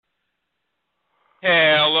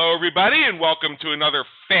Hello, everybody, and welcome to another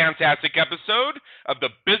fantastic episode of the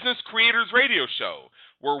Business Creators Radio Show,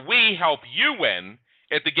 where we help you win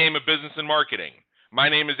at the game of business and marketing. My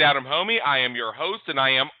name is Adam Homey. I am your host, and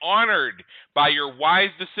I am honored by your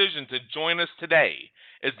wise decision to join us today.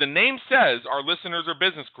 As the name says, our listeners are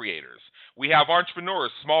business creators. We have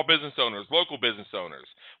entrepreneurs, small business owners, local business owners.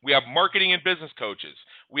 We have marketing and business coaches.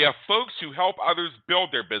 We have folks who help others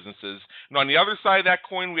build their businesses. And on the other side of that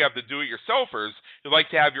coin, we have the do-it-yourselfers who like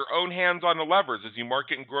to have your own hands on the levers as you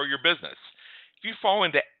market and grow your business. If you fall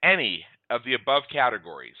into any of the above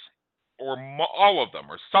categories, or all of them,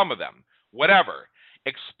 or some of them, whatever,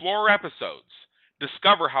 explore episodes.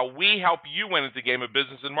 Discover how we help you win at the game of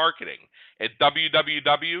business and marketing at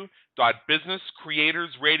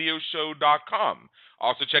www.businesscreatorsradioshow.com.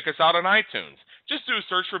 Also, check us out on iTunes. Just do a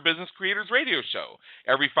search for Business Creators Radio Show.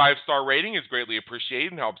 Every 5-star rating is greatly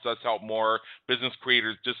appreciated and helps us help more business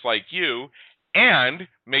creators just like you. And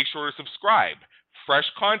make sure to subscribe.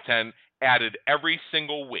 Fresh content added every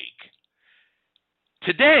single week.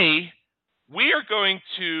 Today, we are going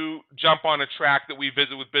to jump on a track that we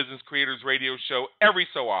visit with Business Creators Radio Show every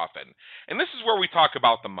so often. And this is where we talk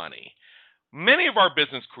about the money. Many of our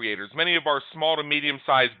business creators, many of our small to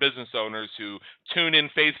medium-sized business owners who tune in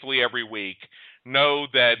faithfully every week know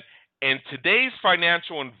that in today's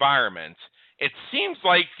financial environment, it seems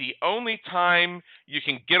like the only time you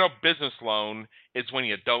can get a business loan is when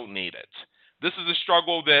you don't need it. This is a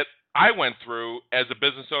struggle that I went through as a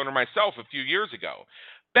business owner myself a few years ago.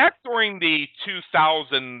 Back during the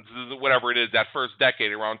 2000s, whatever it is, that first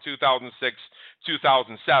decade, around 2006,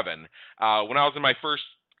 2007, when I was in my first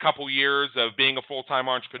couple years of being a full-time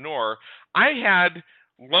entrepreneur, I had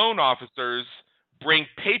loan officers bring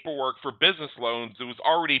paperwork for business loans that was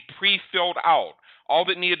already pre-filled out. All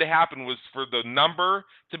that needed to happen was for the number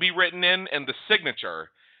to be written in and the signature.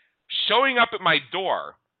 Showing up at my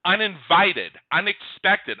door, uninvited,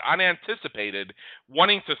 unexpected, unanticipated,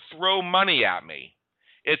 wanting to throw money at me.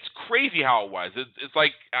 It's crazy how it was. It's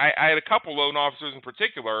like I had a couple loan officers in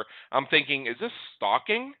particular. I'm thinking, is this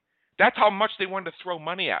stalking? That's how much they wanted to throw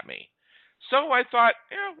money at me. So I thought,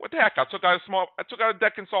 what the heck? I took out a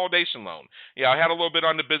debt consolidation loan. I had a little bit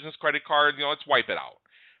on the business credit card. Let's wipe it out.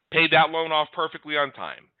 Paid that loan off perfectly on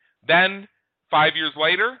time. Then 5 years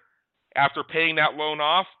later, after paying that loan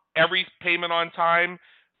off, every payment on time,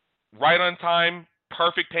 right on time,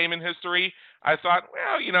 perfect payment history, I thought,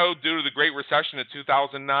 due to the Great Recession of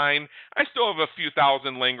 2009, I still have a few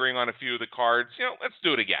thousand lingering on a few of the cards. Let's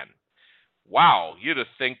do it again. Wow, you'd have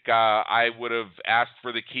think I would have asked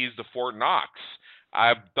for the keys to Fort Knox.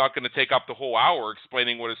 I'm not going to take up the whole hour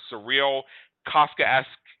explaining what a surreal, Kafka-esque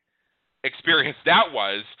experience that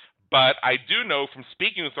was, but I do know from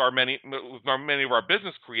speaking with many of our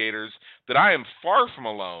business creators that I am far from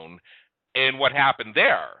alone in what happened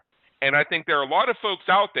there. And I think there are a lot of folks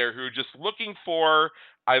out there who are just looking for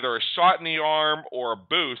either a shot in the arm or a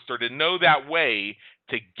boost or to know that way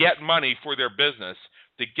to get money for their business,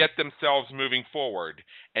 to get themselves moving forward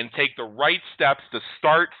and take the right steps to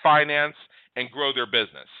start, finance, and grow their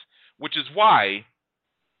business, which is why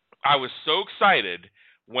I was so excited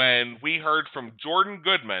when we heard from Jordan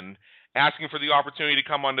Goodman asking for the opportunity to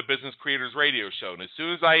come on the Business Creators Radio Show. And as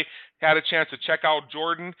soon as I had a chance to check out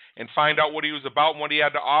Jordan and find out what he was about and what he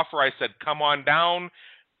had to offer, I said, come on down,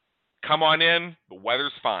 come on in, the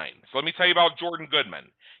weather's fine. So let me tell you about Jordan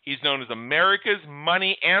Goodman. He's known as America's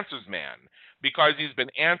Money Answers Man because he's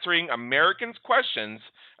been answering Americans' questions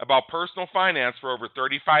about personal finance for over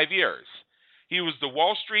 35 years. He was the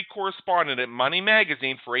Wall Street correspondent at Money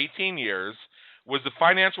Magazine for 18 years, was the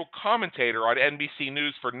financial commentator on NBC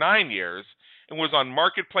News for 9 years, and was on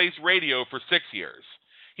Marketplace Radio for 6 years.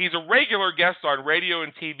 He's a regular guest on radio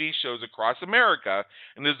and TV shows across America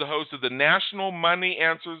and is the host of the National Money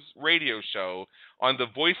Answers Radio Show on the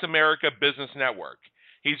Voice America Business Network.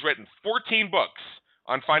 He's written 14 books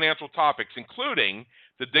on financial topics, including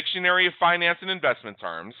The Dictionary of Finance and Investment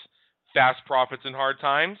Terms, Fast Profits in Hard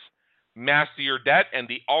Times, Master Your Debt, and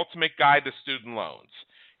The Ultimate Guide to Student Loans.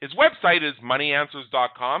 His website is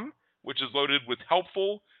moneyanswers.com, which is loaded with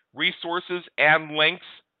helpful resources and links.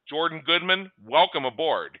 Jordan Goodman, welcome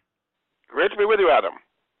aboard. Great to be with you, Adam.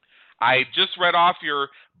 I just read off your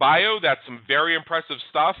bio. That's some very impressive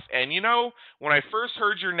stuff. And when I first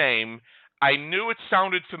heard your name, I knew it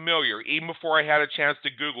sounded familiar even before I had a chance to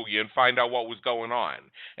Google you and find out what was going on.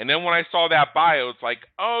 And then when I saw that bio, it's like,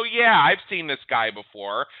 oh yeah, I've seen this guy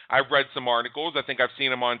before. I've read some articles. I think I've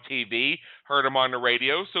seen him on TV, heard him on the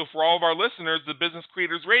radio. So for all of our listeners, the Business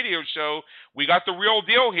Creators Radio Show, we got the real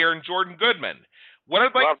deal here in Jordan Goodman. Well,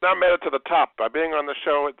 I've not made it to the top. By being on the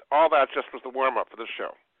show, all that just was the warm-up for this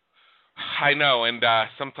show. I know, and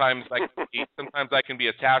sometimes I can be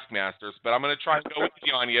a taskmaster, but I'm going to try and go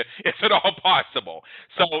easy on you if at all possible.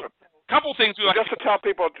 So, a couple things we like. Just to tell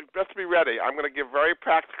people, just to be ready, I'm going to give very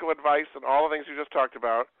practical advice on all the things you just talked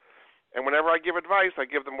about. And whenever I give advice, I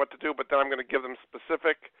give them what to do, but then I'm going to give them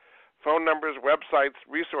specific phone numbers, websites,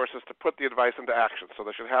 resources to put the advice into action. So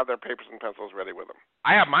they should have their papers and pencils ready with them.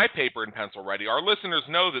 I have my paper and pencil ready. Our listeners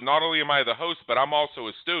know that not only am I the host, but I'm also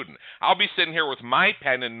a student. I'll be sitting here with my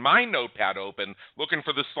pen and my notepad open, looking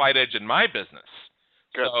for the slight edge in my business.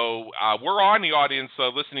 Good. So we're on the audience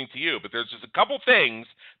listening to you, but there's just a couple things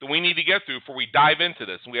that we need to get through before we dive into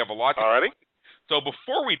this, and we have a lot to Alrighty. So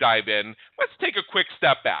before we dive in, let's take a quick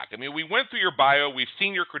step back. I mean, we went through your bio, we've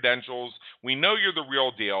seen your credentials, we know you're the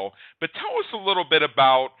real deal, but tell us a little bit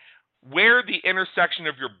about where the intersection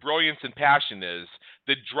of your brilliance and passion is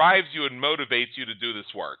that drives you and motivates you to do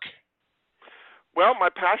this work. Well, my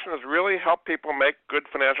passion has really helped people make good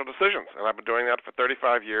financial decisions, and I've been doing that for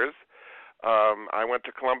 35 years. I went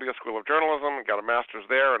to Columbia School of Journalism and got a master's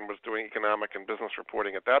there and was doing economic and business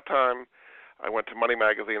reporting at that time. I went to Money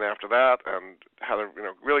Magazine after that and had a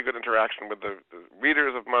really good interaction with the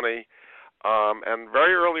readers of Money. And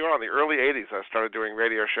very early on, the early 80s, I started doing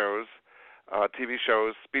radio shows, TV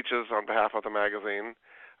shows, speeches on behalf of the magazine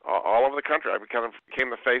all over the country. I kind of became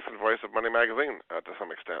the face and voice of Money Magazine to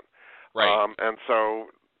some extent. Right. And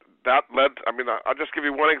so that led, I'll just give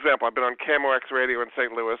you one example. I've been on KMOX Radio in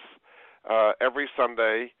St. Louis every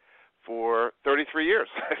Sunday for 33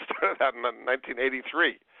 years. I started that in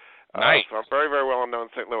 1983. Nice. So I'm very, very well known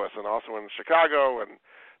in St. Louis and also in Chicago and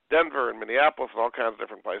Denver and Minneapolis and all kinds of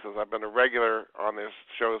different places. I've been a regular on these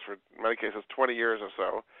shows for, in many cases, 20 years or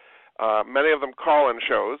so. Many of them call-in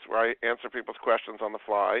shows where I answer people's questions on the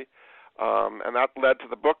fly. And that led to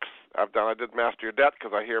the books I've done. I did Master Your Debt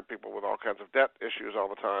because I hear people with all kinds of debt issues all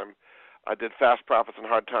the time. I did Fast Profits in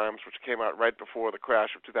Hard Times, which came out right before the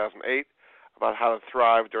crash of 2008, about how to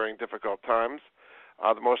thrive during difficult times.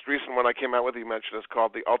 The most recent one I came out with, you mentioned, is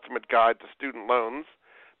called The Ultimate Guide to Student Loans,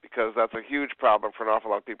 because that's a huge problem for an awful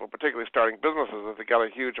lot of people, particularly starting businesses. If they've got a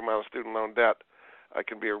huge amount of student loan debt, it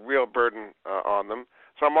can be a real burden on them.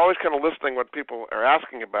 So I'm always kind of listening what people are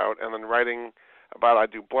asking about and then writing about. I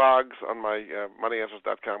do blogs on my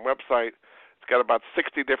moneyanswers.com website. It's got about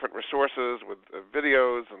 60 different resources with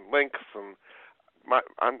videos and links. And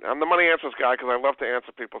I'm the Money Answers guy because I love to answer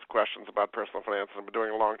people's questions about personal finance. I've been doing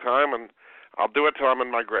it a long time, and I'll do it till I'm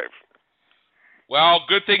in my grave. Well,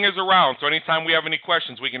 good thing is around, so anytime we have any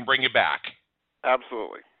questions, we can bring you back.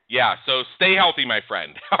 Absolutely. Yeah, so stay healthy, my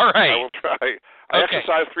friend. All right. I will try. I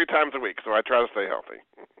exercise 3 times a week, so I try to stay healthy.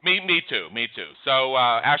 Me too. So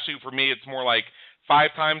actually, for me, it's more like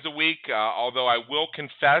 5 times a week, although I will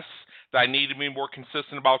confess that I need to be more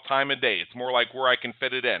consistent about time of day. It's more like where I can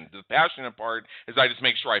fit it in. The passionate part is I just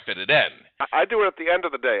make sure I fit it in. I do it at the end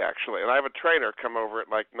of the day, actually, and I have a trainer come over at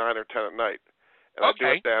like 9 or 10 at night. And I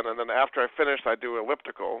do it then, and then after I finish, I do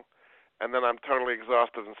elliptical, and then I'm totally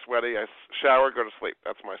exhausted and sweaty. I shower, go to sleep.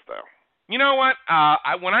 That's my style. You know what?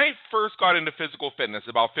 When I first got into physical fitness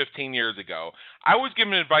about 15 years ago, I was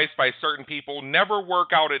given advice by certain people, never work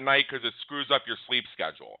out at night because it screws up your sleep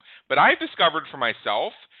schedule. But I discovered for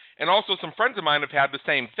myself, and also some friends of mine have had the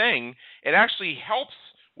same thing, it actually helps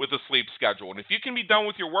with a sleep schedule. And if you can be done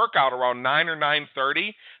with your workout around 9 or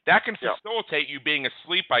 9:30, that can facilitate you being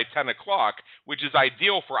asleep by 10 o'clock, which is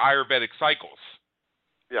ideal for Ayurvedic cycles.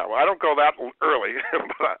 Yeah, well, I don't go that early,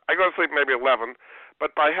 but I go to sleep maybe 11.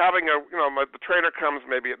 But by having the trainer comes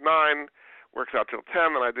maybe at 9, works out till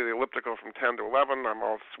 10, and I do the elliptical from 10 to 11. I'm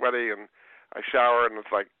all sweaty, and I shower, and it's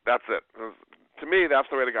like, that's it. To me, that's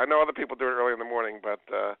the way to go. I know other people do it early in the morning, but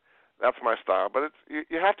that's my style. But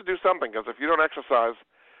you have to do something, because if you don't exercise,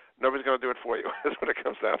 nobody's going to do it for you. That's what it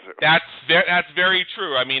comes down to. That's very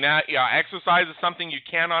true. I mean, exercise is something you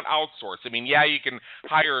cannot outsource. I mean, you can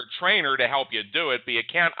hire a trainer to help you do it, but you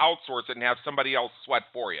can't outsource it and have somebody else sweat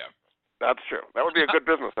for you. That's true. That would be a good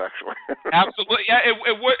business, actually. Absolutely, yeah,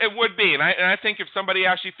 it would be, and I think if somebody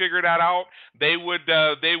actually figured that out, they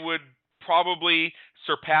would probably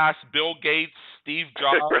surpass Bill Gates, Steve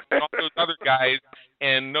Jobs, and all those other guys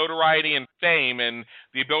in notoriety and fame and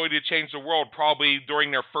the ability to change the world probably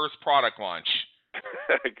during their first product launch.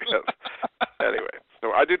 I guess. Anyway,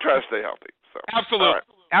 so I do try to stay healthy. So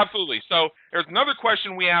Absolutely. So there's another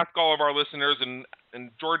question we ask all of our listeners, and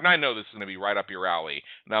Jordan, I know this is going to be right up your alley,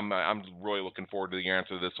 and I'm really looking forward to the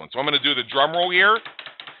answer to this one. So I'm going to do the drum roll here.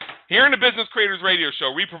 Here in the Business Creators Radio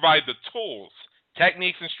Show, we provide the tools,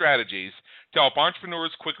 techniques, and strategies to help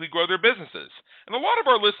entrepreneurs quickly grow their businesses. And a lot of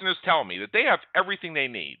our listeners tell me that they have everything they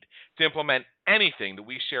need to implement anything that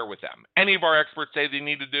we share with them. Any of our experts say they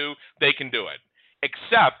need to do, they can do it.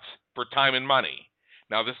 Except for time and money?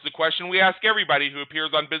 Now, this is a question we ask everybody who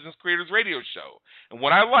appears on Business Creators Radio Show. And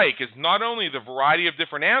what I like is not only the variety of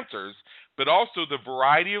different answers, but also the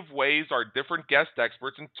variety of ways our different guest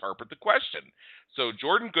experts interpret the question. So,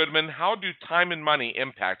 Jordan Goodman, how do time and money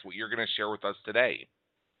impact what you're going to share with us today?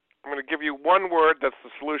 I'm going to give you one word that's the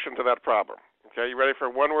solution to that problem. Okay, you ready for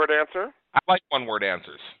a one-word answer? I like one-word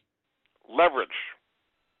answers. Leverage.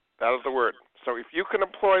 That is the word. So if you can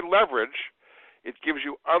employ leverage, it gives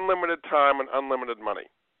you unlimited time and unlimited money.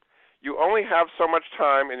 You only have so much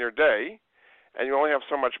time in your day, and you only have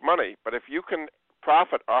so much money. But if you can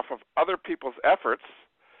profit off of other people's efforts,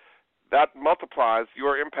 that multiplies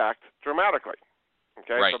your impact dramatically.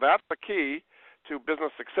 Okay, right. So that's the key to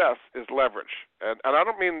business success is leverage. And I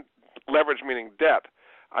don't mean leverage meaning debt.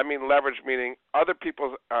 I mean leverage meaning other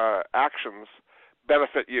people's actions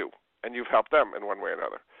benefit you, and you've helped them in one way or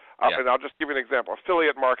another. And I'll just give you an example.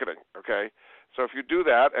 Affiliate marketing, okay? So if you do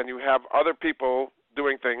that and you have other people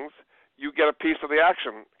doing things, you get a piece of the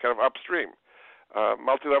action kind of upstream.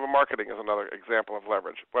 Multi-level marketing is another example of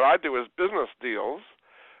leverage. What I do is business deals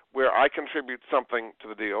where I contribute something to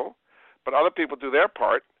the deal, but other people do their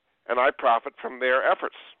part, and I profit from their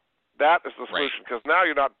efforts. That is the solution, because now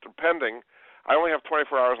you're not depending. I only have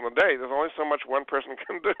 24 hours in a day. There's only so much one person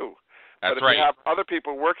can do. That's but if you have other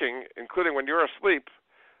people working, including when you're asleep,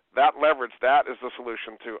 that leverage, that is the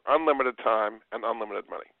solution to unlimited time and unlimited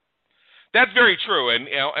money. That's very true,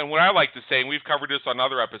 and what I like to say, and we've covered this on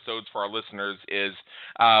other episodes for our listeners, is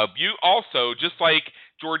you also, just like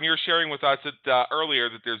Jordan, you're sharing with us earlier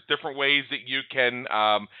that there's different ways that you can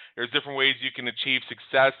achieve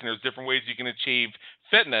success, and there's different ways you can achieve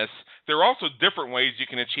fitness. There are also different ways you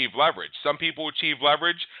can achieve leverage. Some people achieve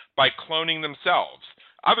leverage by cloning themselves.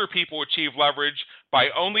 Other people achieve leverage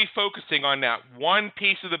by only focusing on that one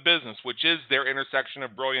piece of the business, which is their intersection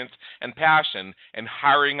of brilliance and passion, and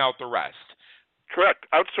hiring out the rest. Correct.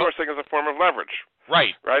 Outsourcing is a form of leverage.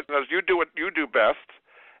 Right. Right? Because you do what you do best,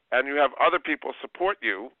 and you have other people support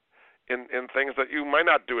you in things that you might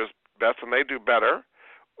not do as best, and they do better.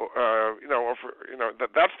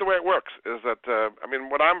 That's the way it works. Is that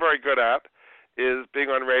what I'm very good at is being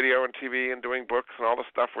on radio and TV and doing books and all the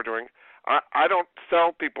stuff we're doing. I don't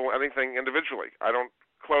sell people anything individually. I don't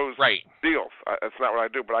close deals. That's not what I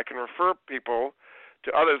do. But I can refer people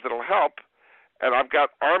to others that will help, and I've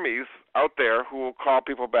got armies out there who will call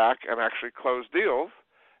people back and actually close deals,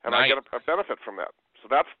 and I get a benefit from that. So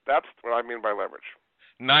that's what I mean by leverage.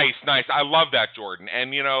 Nice. I love that, Jordan.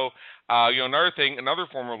 And another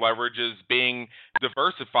form of leverage is being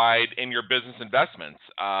diversified in your business investments.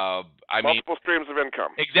 Multiple streams of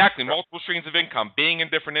income. Exactly, multiple streams of income. Being in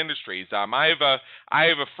different industries. I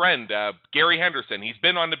have a friend, Gary Henderson. He's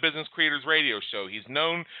been on the Business Creators Radio Show. He's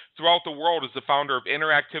known throughout the world as the founder of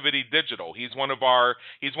Interactivity Digital. He's one of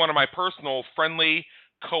my personal friendly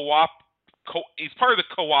he's part of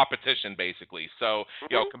the co-opetition, basically. So,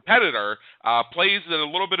 competitor plays at a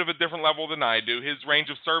little bit of a different level than I do. His range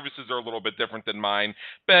of services are a little bit different than mine,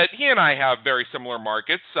 but he and I have very similar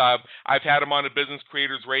markets. I've had him on a Business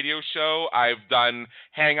Creators Radio Show. I've done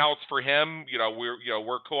hangouts for him.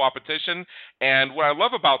 We're co-opetition, and what I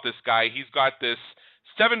love about this guy, he's got this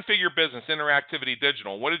 7-figure business, Interactivity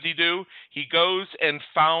Digital. What does he do? He goes and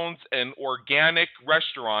founds an organic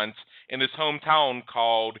restaurant in his hometown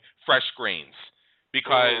called Fresh Greens,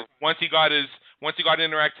 because once he got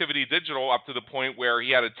Interactivity Digital up to the point where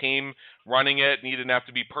he had a team running it and he didn't have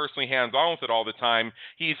to be personally hands-on with it all the time,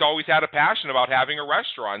 he's always had a passion about having a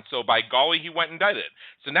restaurant. So by golly, he went and did it.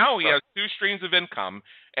 So now he has 2 streams of income,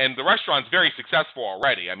 and the restaurant's very successful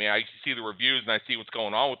already. I mean, I see the reviews and I see what's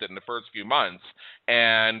going on with it in the first few months.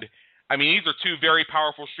 And these are 2 very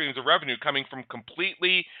powerful streams of revenue coming from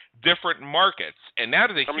completely different markets, and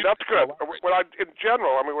that is a huge. That's good. What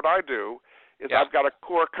I do is I've got a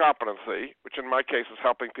core competency, which in my case is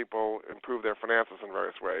helping people improve their finances in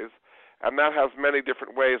various ways, and that has many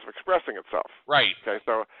different ways of expressing itself. Right. Okay.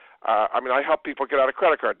 So, I help people get out of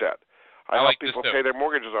credit card debt. I help people pay their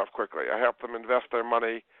mortgages off quickly. I help them invest their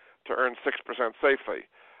money to earn 6% safely.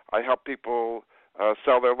 I help people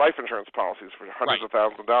sell their life insurance policies for hundreds of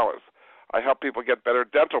thousands of dollars. I help people get better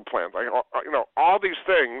dental plans. All these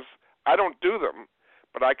things, I don't do them,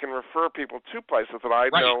 but I can refer people to places that I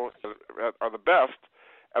know are the best,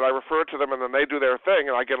 and I refer to them, and then they do their thing,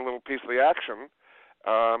 and I get a little piece of the action.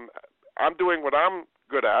 I'm doing what I'm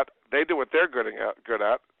good at. They do what they're good at.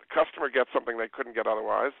 The customer gets something they couldn't get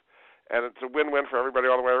otherwise, and it's a win-win for everybody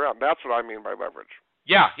all the way around. That's what I mean by leverage.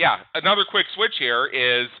 Yeah, yeah. Another quick switch here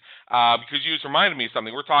is because you just reminded me of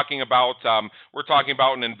something. We're talking about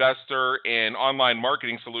an investor in online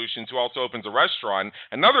marketing solutions who also opens a restaurant.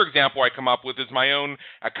 Another example I come up with is my own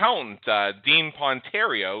accountant, Dean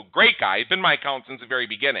Pontario. Great guy. He's been my accountant since the very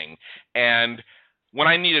beginning. And when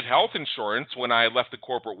I needed health insurance when I left the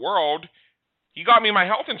corporate world, he got me my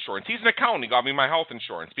health insurance. He's an accountant. He got me my health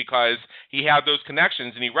insurance because he had those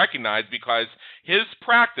connections and he recognized because his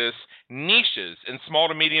practice niches in small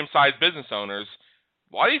to medium sized business owners.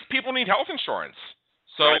 A lot of these people need health insurance.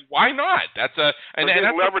 So Right. why not? That's a and, So and he's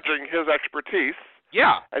that's leveraging his expertise,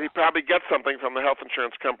 yeah, and he probably gets something from the health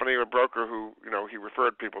insurance company or broker who he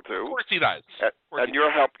referred people of to. course he does. Of course And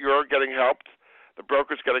you're getting helped. The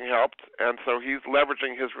broker's getting helped, and so he's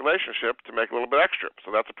leveraging his relationship to make a little bit extra.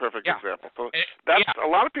 So that's a perfect Yeah. example. So Eh, that's yeah,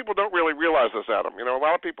 a lot of people don't really realize this, Adam. A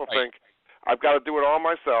lot of people right. think I've got to do it all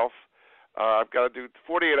myself. I've got to do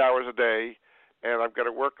 48 hours a day, and I've got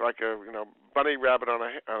to work like a bunny rabbit on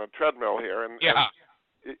a treadmill here, and Yeah.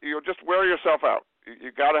 you'll just wear yourself out.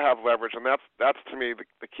 You got to have leverage, and that's to me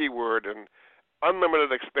the key word. And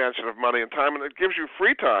unlimited expansion of money and time, and it gives you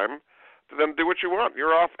free time to then do what you want.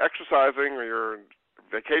 You're off exercising or you're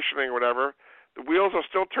vacationing or whatever. The wheels are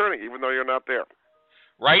still turning, even though you're not there.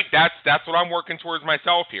 Right, that's what I'm working towards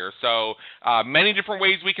myself here. So many different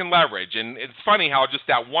ways we can leverage, and it's funny how just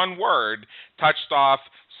that one word touched off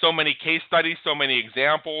so many case studies, so many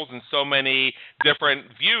examples, and so many different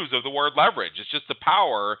views of the word leverage. It's just the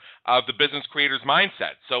power of the business creator's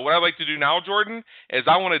mindset. So what I'd like to do now, Jordan, is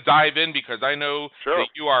I want to dive in because I know Sure. that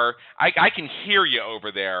you are. I can hear you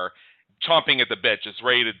over there, chomping at the bit, just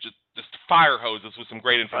ready to just fire hose us with some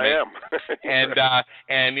great information. I am.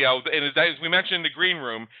 and as we mentioned in the green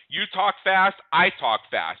room, you talk fast, I talk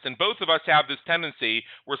fast, and both of us have this tendency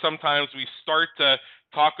where sometimes we start to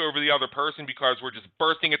talk over the other person because we're just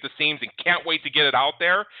bursting at the seams and can't wait to get it out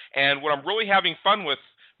there. And what I'm really having fun with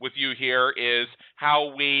you here is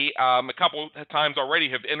how we a couple of times already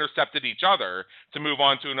have intercepted each other to move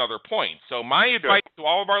on to another point. So my advice to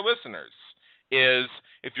all of our listeners is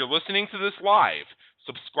if you're listening to this live,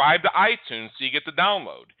 subscribe to iTunes so you get the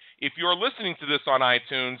download. If you're listening to this on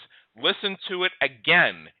iTunes, listen to it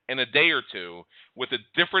again in a day or two with a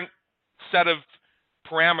different set of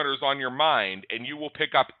parameters on your mind, and you will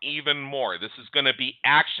pick up even more. This is going to be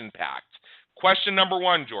action-packed. Question number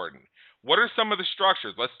 1, Jordan. What are some of the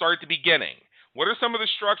structures? Let's start at the beginning. What are some of the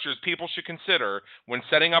structures people should consider when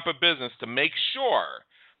setting up a business to make sure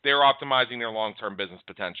they're optimizing their long-term business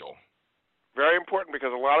potential? Very important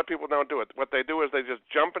because a lot of people don't do it. What they do is they just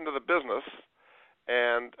jump into the business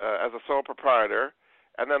and as a sole proprietor,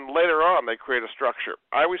 and then later on they create a structure.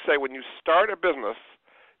 I always say when you start a business,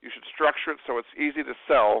 you should structure it so it's easy to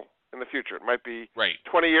sell in the future. It might be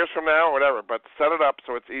 20 years from now or whatever, but set it up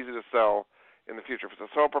so it's easy to sell in the future. If it's a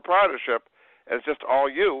sole proprietorship and it's just all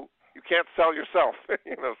you can't sell yourself, so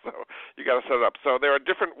you got to set it up. So there are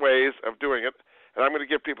different ways of doing it, and I'm going to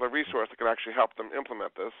give people a resource that can actually help them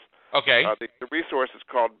implement this. Okay. The resource is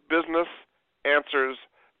called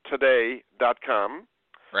businessanswerstoday.com.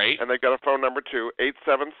 Right. And they've got a phone number too,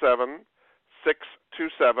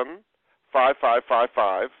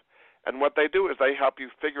 877-627-5555. And what they do is they help you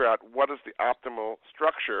figure out what is the optimal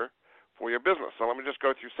structure for your business. So let me just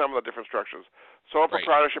go through some of the different structures. Sole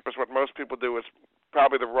proprietorship is what most people do. Is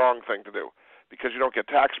probably the wrong thing to do because you don't get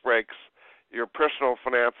tax breaks. Your personal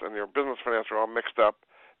finance and your business finance are all mixed up.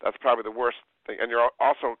 That's probably the worst thing. And you're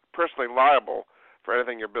also personally liable for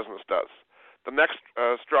anything your business does. The next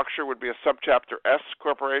structure would be a subchapter S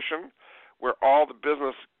corporation, where all the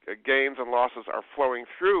business gains and losses are flowing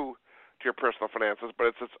through to your personal finances, but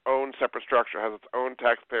it's its own separate structure. It has its own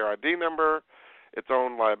taxpayer ID number, its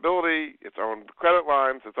own liability, its own credit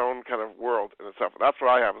lines, its own kind of world in itself. That's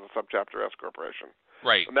what I have as a subchapter S corporation.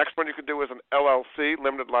 Right. The next one you could do is an LLC,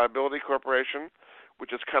 limited liability corporation,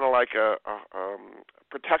 which is kind of like a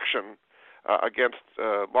protection against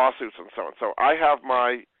lawsuits and so on. So I have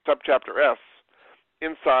my subchapter S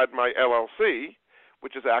inside my LLC,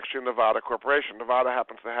 which is actually a Nevada corporation. Nevada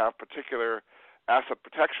happens to have particular asset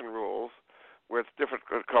protection rules where it's different,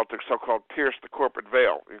 called the so-called pierce the corporate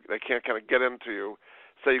veil. They can't kind of get into you.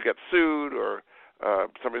 Say you get sued or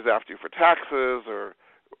somebody's after you for taxes or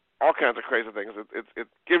all kinds of crazy things. It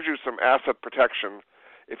gives you some asset protection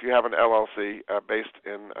if you have an LLC based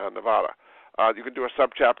in Nevada. You can do a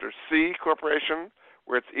subchapter C corporation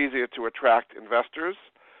where it's easier to attract investors.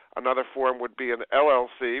 Another form would be an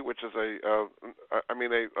LLC, which is a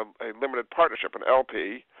limited partnership, an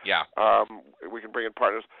LP. Yeah. We can bring in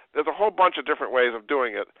partners. There's a whole bunch of different ways of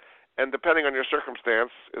doing it, and depending on your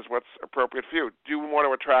circumstance is what's appropriate for you. Do you want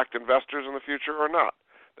to attract investors in the future or not?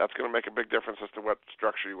 That's going to make a big difference as to what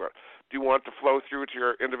structure you want. Do you want to flow through to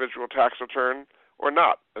your individual tax return or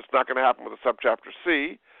not? It's not going to happen with a subchapter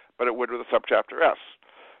C, but it would with a subchapter S.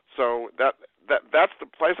 So that's the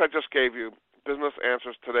place I just gave you,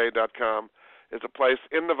 businessanswerstoday.com, is a place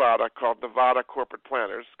in Nevada called Nevada Corporate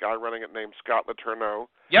Planners. A guy running it named Scott Letourneau.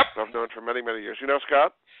 Yep. I've known for many, many years. You know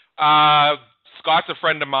Scott? Scott's a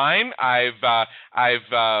friend of mine. I've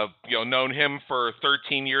known him for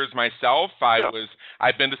 13 years myself.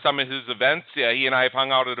 I've been to some of his events. He and I have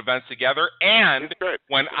hung out at events together. And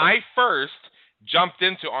when I first jumped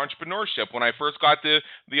into entrepreneurship, when I first got the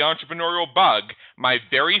entrepreneurial bug, my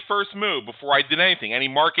very first move before I did anything, any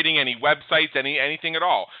marketing, any websites, anything at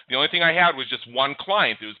all, the only thing I had was just one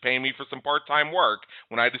client who was paying me for some part-time work.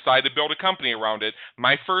 When I decided to build a company around it,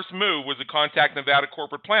 my first move was to contact Nevada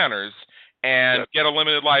Corporate Planners and get a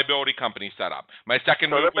limited liability company set up. My second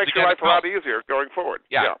move was to get that makes your life a lot easier going forward.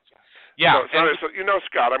 Yeah. So you know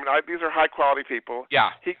Scott. I mean, these are high-quality people.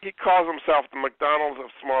 Yeah. He calls himself the McDonald's of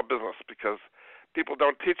small business because people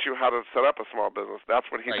don't teach you how to set up a small business. That's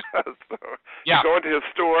what he does. So you go into his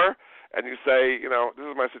store and you say, this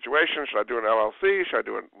is my situation. Should I do an LLC? Should I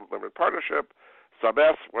do a limited partnership? Sub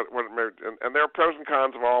S? And there are pros and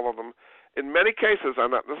cons of all of them. In many cases,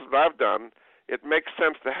 this is what I've done, it makes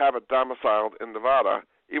sense to have it domiciled in Nevada,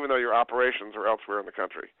 even though your operations are elsewhere in the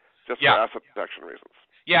country, just for asset protection reasons.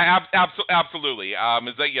 Yeah, absolutely.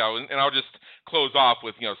 And I'll just close off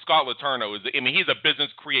with, Scott Letourneau he's a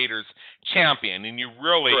business creators champion, and you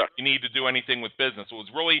need to do anything with business. What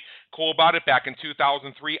was really cool about it back in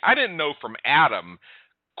 2003, I didn't know from Adam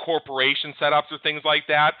corporation setups or things like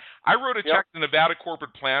that. I wrote a check to Nevada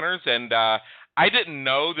Corporate Planners, and I didn't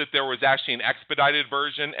know that there was actually an expedited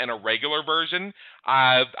version and a regular version.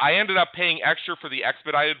 I ended up paying extra for the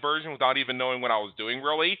expedited version without even knowing what I was doing,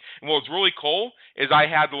 really. And what was really cool is I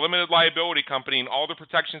had the limited liability company and all the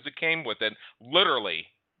protections that came with it literally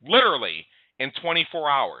in 24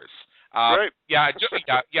 hours. Great.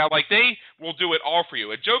 Like they will do it all for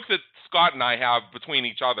you. A joke that Scott and I have between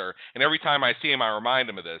each other, and every time I see him, I remind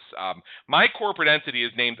him of this. My corporate entity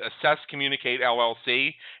is named Assess Communicate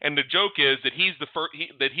LLC, and the joke is that he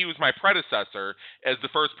was my predecessor as the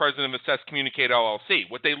first president of Assess Communicate LLC.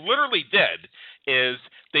 What they literally did is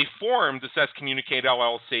they formed Assess Communicate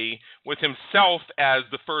LLC with himself as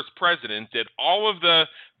the first president, did all of the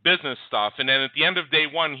business stuff, and then at the end of day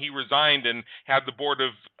one, he resigned and had the board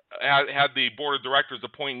of directors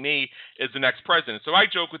appoint me as the next president. So I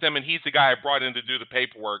joke with him, and he's the guy I brought in to do the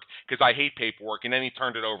paperwork because I hate paperwork, and then he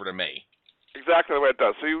turned it over to me. Exactly the way it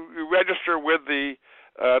does. So you register with the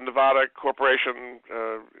Nevada Corporation,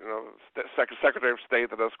 Secretary of State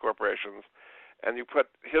that does corporations, and you put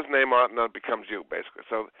his name on it, and then it becomes you, basically.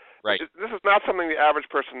 So this is not something the average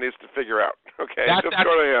person needs to figure out, okay? Just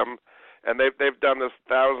go to him, and they've done this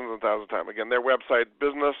thousands and thousands of times. Again, their website,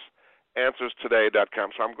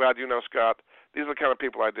 businessanswerstoday.com. So I'm glad you know Scott. These are the kind of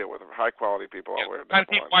people I deal with, high-quality people all the way down. Kind of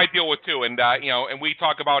people I deal with, too. And, and we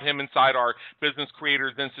talk about him inside our Business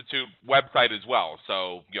Creators Institute website as well.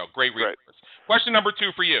 So, great resource. Question number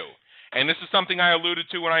 2 for you. And this is something I alluded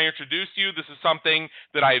to when I introduced you. This is something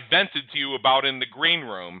that I vented to you about in the green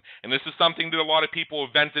room. And this is something that a lot of people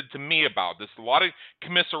have vented to me about. There's a lot of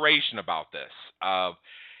commiseration about this.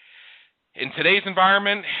 In today's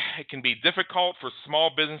environment, it can be difficult for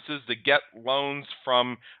small businesses to get loans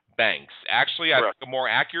from banks. Actually, I think a more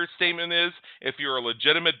accurate statement is if you're a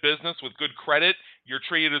legitimate business with good credit, you're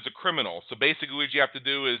treated as a criminal. So basically what you have to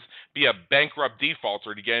do is be a bankrupt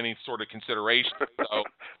defaulter to get any sort of consideration. So,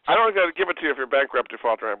 I don't got to give it to you if you're bankrupt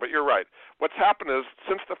defaulter, but you're right. What's happened is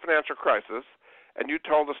since the financial crisis, and you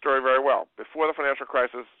told the story very well, before the financial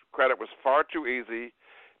crisis, credit was far too easy.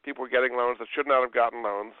 People were getting loans that should not have gotten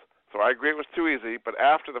loans. So I agree it was too easy, but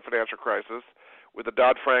after the financial crisis, with the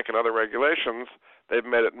Dodd-Frank and other regulations, they've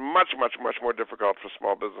made it much, much, much more difficult for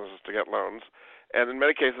small businesses to get loans, and in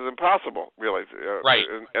many cases impossible, really.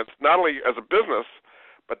 And it's not only as a business,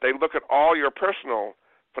 but they look at all your personal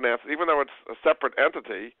finances, even though it's a separate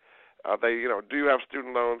entity. Do you have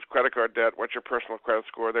student loans, credit card debt, what's your personal credit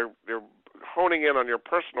score? They're honing in on your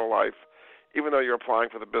personal life, even though you're applying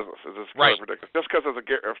for the business. It's just kind of ridiculous, just because there's a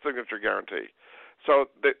signature guarantee.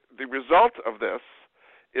 So the result of this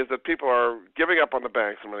is that people are giving up on the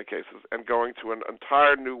banks in many cases and going to an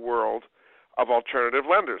entire new world of alternative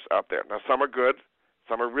lenders out there. Now, some are good,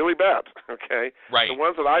 some are really bad, okay? Right. The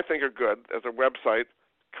ones that I think are good as a website,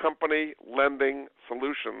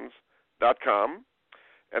 CompanyLendingSolutions.com,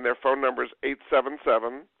 and their phone number is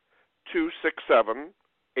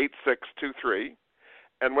 877-267-8623.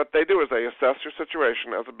 And what they do is they assess your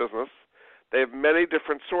situation as a business. They have many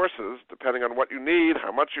different sources, depending on what you need,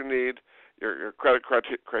 how much you need. your credit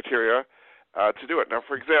criteria to do it. Now,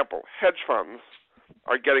 for example, hedge funds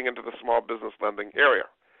are getting into the small business lending area.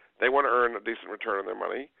 They want to earn a decent return on their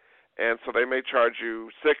money, and so they may charge you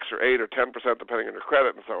 6 or 8 or 10%, depending on your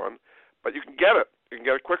credit and so on. But you can get it. You can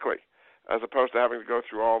get it quickly, as opposed to having to go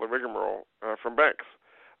through all the rigmarole from banks.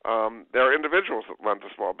 There are individuals that lend to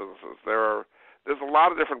small businesses. There's a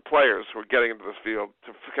lot of different players who are getting into this field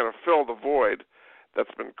to kind of fill the void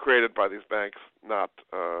that's been created by these banks, not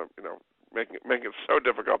making it so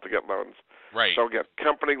difficult to get loans. Right. So again,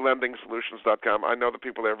 CompanyLendingSolutions.com. I know the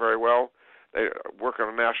people there very well. They work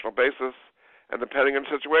on a national basis, and depending on the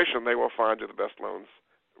situation, they will find you the best loans.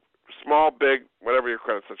 Small, big, whatever your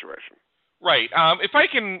credit situation. Right. If I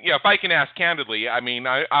can ask candidly, I mean,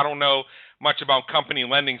 I don't know much about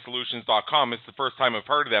CompanyLendingSolutions.com. It's the first time I've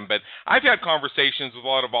heard of them, but I've had conversations with a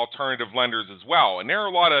lot of alternative lenders as well, and there are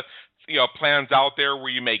a lot of plans out there where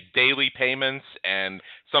you make daily payments, and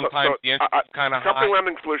sometimes the interest is kind of high. Company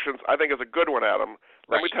Lending Solutions, I think, is a good one, Adam.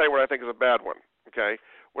 Let me tell you what I think is a bad one. Okay,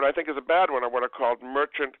 what I think is a bad one are what are called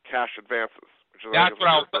merchant cash advances.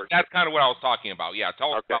 That's kind of what I was talking about. Yeah,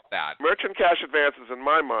 tell us about that. Merchant cash advances, in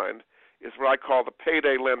my mind, is what I call the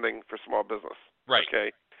payday lending for small business. Right.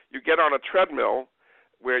 Okay, you get on a treadmill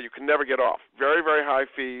where you can never get off. Very, very high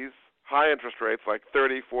fees, high interest rates, like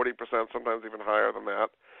 30%, 40%, sometimes even higher than that.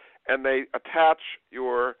 And they attach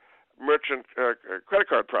your merchant credit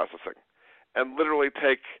card processing and literally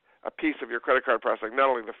take a piece of your credit card processing, not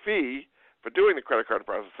only the fee for doing the credit card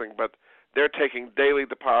processing, but they're taking daily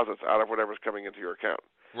deposits out of whatever's coming into your account.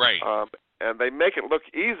 Right. And they make it look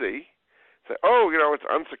easy. Say, it's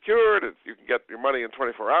unsecured. You can get your money in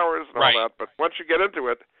 24 hours and all that. But once you get into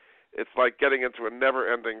it, it's like getting into a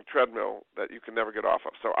never-ending treadmill that you can never get off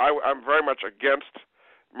of. So I'm very much against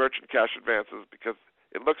merchant cash advances because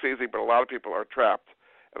it looks easy, but a lot of people are trapped.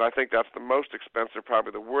 And I think that's the most expensive,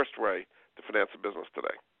 probably the worst way to finance a business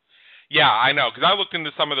today. Yeah, I know, because I looked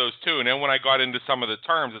into some of those too, and then when I got into some of the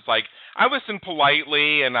terms, it's like I listened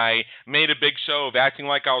politely, and I made a big show of acting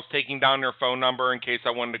like I was taking down their phone number in case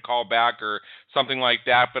I wanted to call back or something like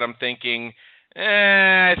that, but I'm thinking,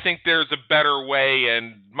 I think there's a better way,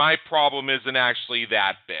 and my problem isn't actually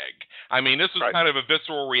that big. I mean, this was kind of a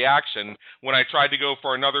visceral reaction when I tried to go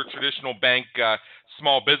for another traditional bank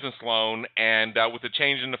small business loan, and with the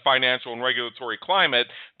change in the financial and regulatory climate,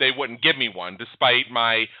 they wouldn't give me one, despite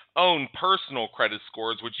my own personal credit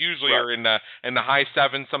scores, which usually are in the high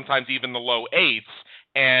 7s, sometimes even the low 8s,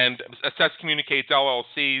 and Assess Communicates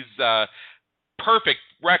LLC's perfect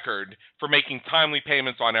record for making timely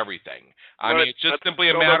payments on everything. I mean, it's just simply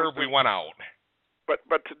a matter of we went out. But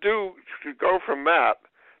to go from that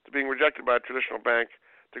to being rejected by a traditional bank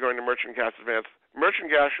to going to merchant cash advance, merchant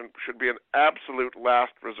cash should be an absolute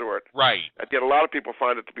last resort. Right. And yet a lot of people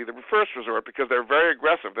find it to be the first resort because they're very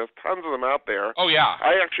aggressive. There's tons of them out there. Oh, yeah.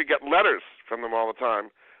 I actually get letters from them all the time.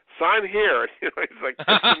 Sign here. It's like,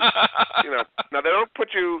 Now they don't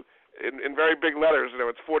put you in very big letters.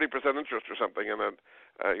 It's 40% interest or something, and then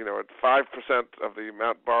at 5% of the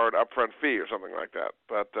amount borrowed upfront fee or something like that.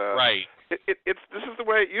 But right. This is the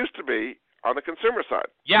way it used to be on the consumer side.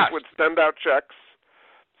 Yes. People would send out checks,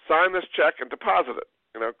 sign this check, and deposit it.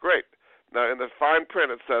 Great. Now, in the fine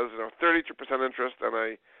print, it says 32% interest and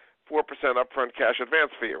a 4% upfront cash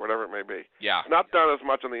advance fee or whatever it may be. Yeah. It's not done as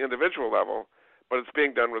much on the individual level, but it's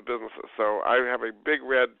being done with businesses. So I have a big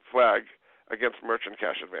red flag against merchant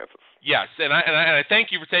cash advances. Yes, and I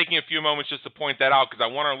thank you for taking a few moments just to point that out, because I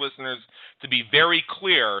want our listeners to be very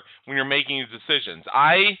clear when you're making these decisions.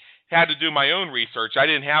 I had to do my own research. I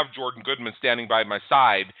didn't have Jordan Goodman standing by my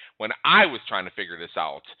side when I was trying to figure this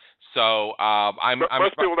out. So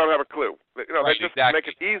most people don't have a clue. They just exactly.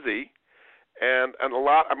 make it easy, and a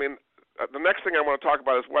lot. I mean, the next thing I want to talk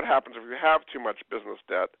about is what happens if you have too much business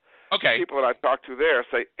debt. Okay. The people that I talk to there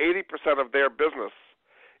say 80% of their business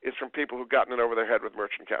is from people who've gotten it over their head with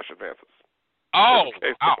merchant cash advances. Oh,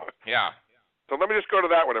 wow. Yeah. So let me just go to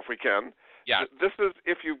that one if we can. Yeah. This is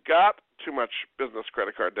if you've got too much business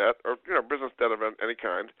credit card debt or business debt of any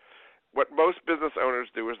kind. What most business owners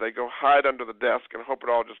do is they go hide under the desk and hope it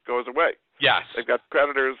all just goes away. Yes. They've got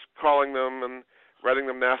creditors calling them and writing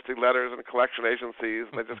them nasty letters and collection agencies,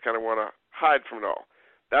 and they just kind of want to hide from it all.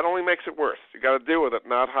 That only makes it worse. You got to deal with it,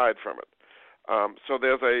 not hide from it. So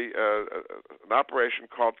there's an operation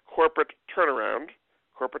called Corporate Turnaround,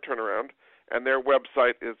 and their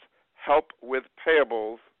website is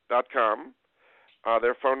helpwithpayables.com.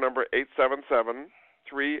 Their phone number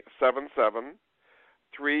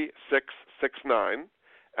 877-377-3669.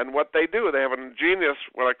 And what they do, they have an ingenious,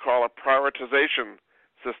 what I call a prioritization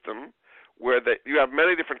system, where you have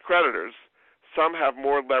many different creditors. Some have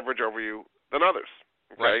more leverage over you than others.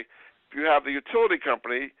 Okay. Right. you have the utility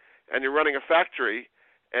company and you're running a factory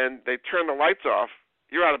and they turn the lights off,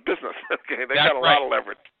 you're out of business. Okay, they got a lot of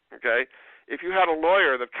leverage. Okay, if you had a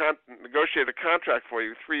lawyer that negotiated a contract for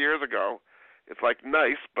you 3 years ago, it's like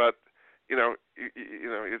nice, but he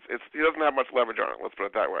doesn't have much leverage on it. Let's put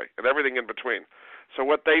it that way, and everything in between. So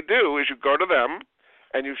what they do is you go to them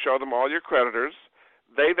and you show them all your creditors.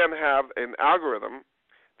 They then have an algorithm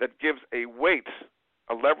that gives a weight,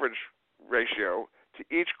 a leverage ratio to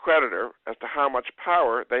each creditor as to how much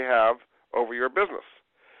power they have over your business.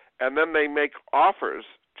 And then they make offers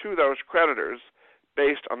to those creditors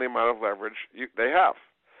based on the amount of leverage they have.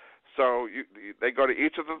 So they go to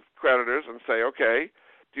each of the creditors and say, okay,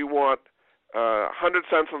 do you want 100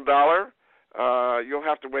 cents on the dollar? You'll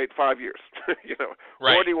have to wait 5 years.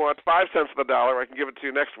 Right. Or do you want 5 cents on the dollar? I can give it to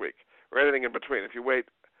you next week, or anything in between. If you wait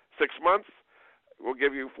 6 months, we'll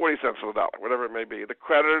give you 40 cents on the dollar, whatever it may be. The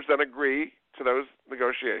creditors then agree to those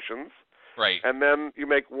negotiations. Right. And then you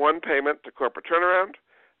make one payment to corporate turnaround.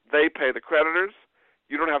 They pay the creditors.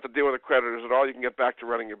 You don't have to deal with the creditors at all. You can get back to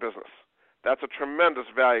running your business. That's a tremendous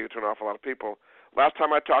value to an awful lot of people. Last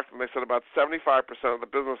time I talked to them, they said about 75% of the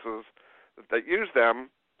businesses that use them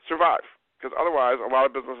survive, because otherwise a lot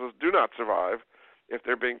of businesses do not survive if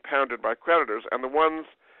they're being pounded by creditors. And the ones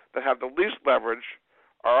that have the least leverage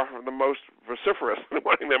are the most vociferous in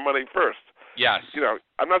wanting their money first. Yes.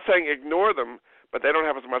 I'm not saying ignore them, but they don't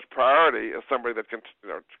have as much priority as somebody that can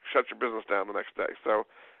shut your business down the next day. So,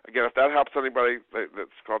 again, if that helps anybody,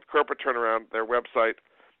 it's called Corporate Turnaround. Their website,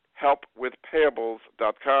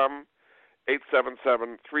 helpwithpayables.com,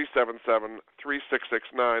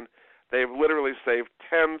 877-377-3669. They've literally saved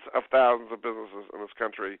tens of thousands of businesses in this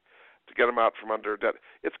country to get them out from under debt.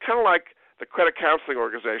 It's kind of like the credit counseling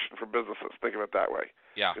organization for businesses. Think of it that way.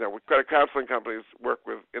 Yeah. Credit counseling companies work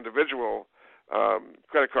with individual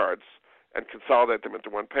credit cards and consolidate them into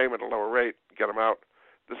one payment at a lower rate, get them out.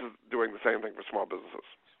 This is doing the same thing for small businesses.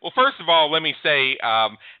 Well, first of all, let me say,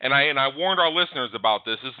 and I warned our listeners about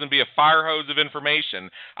this. This is going to be a fire hose of information.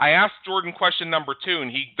 I asked Jordan question number 2, and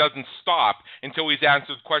he doesn't stop until he's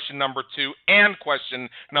answered question number 2 and question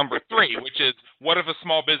number 3, which is, what if a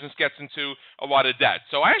small business gets into a lot of debt?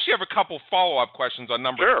 So I actually have a couple follow-up questions on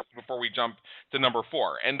number 2 before we jump to number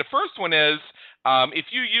 4. And the first one is, if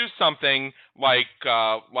you use something like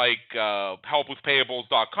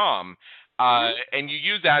helpwithpayables.com, and you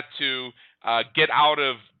use that to get out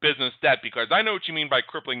of business debt, because I know what you mean by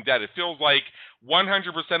crippling debt. It feels like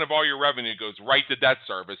 100% of all your revenue goes right to debt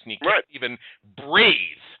service, and you can't even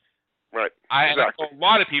breathe. Right. I know a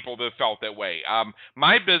lot of people that felt that way.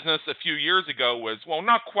 My business a few years ago was, well,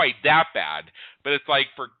 not quite that bad, but it's like,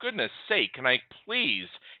 for goodness sake, can I please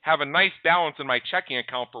have a nice balance in my checking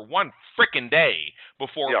account for one frickin' day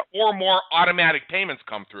before 4 more automatic payments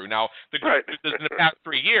come through? Now, the good news is in the past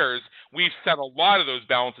 3 years, we've set a lot of those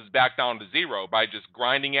balances back down to zero by just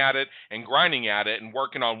grinding at it and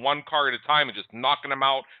working on one card at a time and just knocking them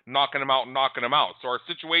out. So our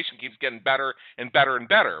situation keeps getting better and better and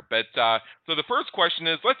better. But so the first question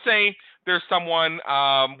is, let's say there's someone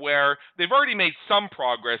where they've already made some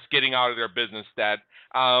progress getting out of their business debt,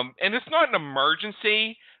 and it's not an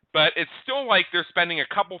emergency, but it's still like they're spending a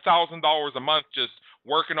couple $1,000s a month just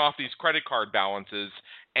working off these credit card balances.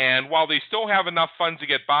 And while they still have enough funds to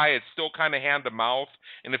get by, it's still kind of hand to mouth.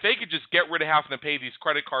 And if they could just get rid of having to pay these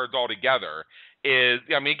credit cards altogether,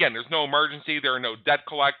 again, there's no emergency, there are no debt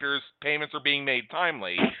collectors, payments are being made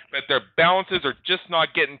timely, but their balances are just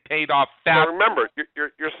not getting paid off fast. Now remember,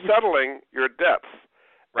 you're settling your debts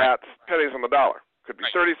at pennies on the dollar. Could be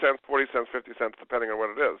 30 cents, 40 cents, 50 cents, depending on what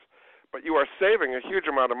it is. But you are saving a huge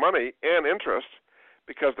amount of money and interest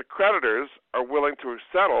because the creditors are willing to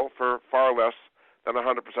settle for far less than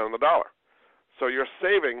 100% on the dollar. So you're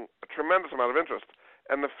saving a tremendous amount of interest.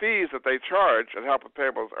 And the fees that they charge at Help with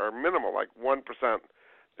Payables are minimal, like 1%,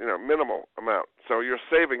 minimal amount. So you're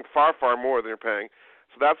saving far, far more than you're paying.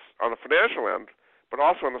 So that's on the financial end, but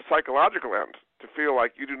also on the psychological end, to feel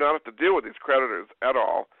like you do not have to deal with these creditors at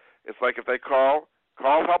all. It's like if they call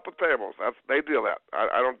Help with Payables. They deal that.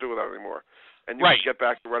 I don't do that anymore. And you can get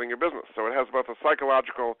back to running your business. So it has both a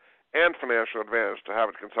psychological and financial advantage to have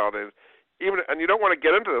it consolidated. And you don't want to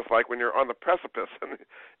get into this like when you're on the precipice and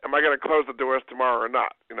am I going to close the doors tomorrow or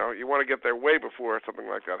not? You want to get there way before something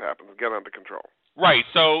like that happens and get under control. Right.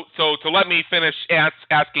 So to let me finish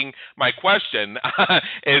asking my question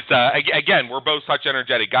is, again, we're both such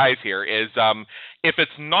energetic guys here, is if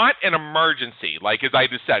it's not an emergency, like as I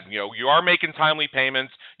just said, you are making timely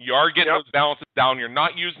payments, you are getting those balances down, you're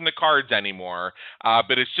not using the cards anymore,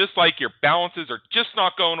 but it's just like your balances are just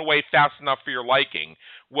not going away fast enough for your liking.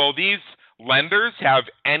 Will these lenders have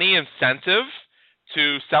any incentive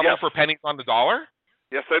to settle Yes. for pennies on the dollar?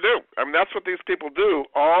 Yes, they do. I mean, that's what these people do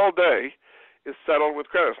all day, is settle with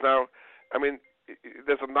creditors. Now, I mean,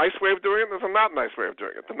 there's a nice way of doing it, and there's a not nice way of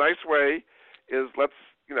doing it. The nice way is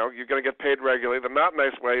you're going to get paid regularly. The not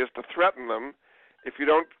nice way is to threaten them. If you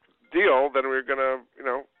don't deal, then we're going to,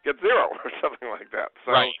 get zero or something like that.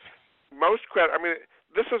 So right.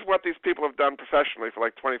 this is what these people have done professionally for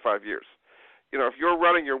like 25 years. If you're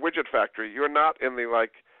running your widget factory, you're not in the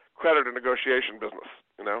creditor negotiation business,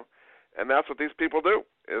 and that's what these people do,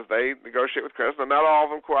 is they negotiate with creditors. Now, not all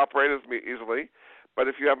of them cooperate as easily, but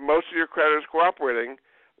if you have most of your creditors cooperating,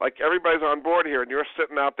 like everybody's on board here, and you're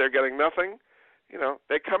sitting out there getting nothing,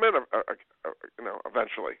 they come in,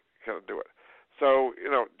 eventually kind of do it. So,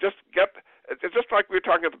 it's just like we were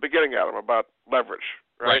talking at the beginning, Adam, about leverage,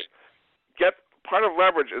 right? Part of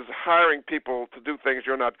leverage is hiring people to do things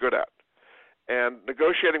you're not good at. And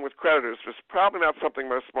negotiating with creditors is probably not something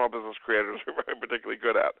most small business creators are very particularly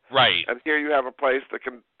good at. Right. And here you have a place that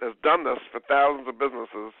has done this for thousands of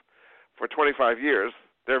businesses for 25 years.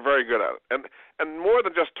 They're very good at it. And more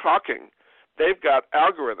than just talking, they've got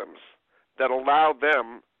algorithms that allow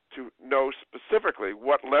them to know specifically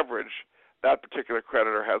what leverage that particular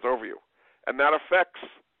creditor has over you. And that affects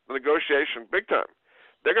the negotiation big time.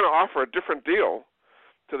 They're going to offer a different deal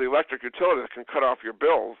to the electric utility that can cut off your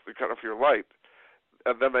bills, they cut off your light,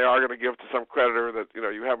 and then they are going to give to some creditor that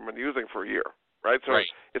you haven't been using for a year, right? So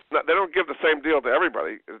It's not, they don't give the same deal to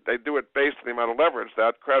everybody. They do it based on the amount of leverage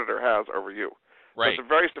that creditor has over you. Right. So it's a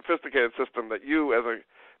very sophisticated system that you, as a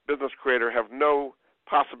business creator, have no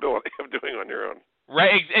possibility of doing on your own.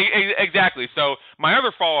 Right, exactly. So my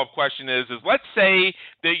other follow-up question is let's say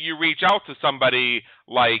that you reach out to somebody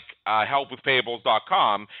like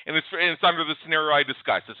helpwithpayables.com, and it's under the scenario I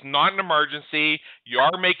discussed. It's not an emergency. You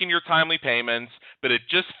are making your timely payments, but it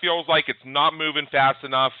just feels like it's not moving fast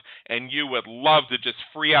enough, and you would love to just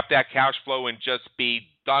free up that cash flow and just be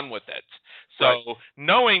done with it. So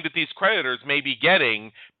knowing that these creditors may be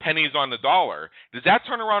getting pennies on the dollar, does that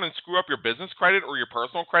turn around and screw up your business credit or your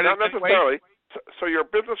personal credit? Not necessarily. So your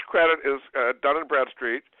business credit is Dun &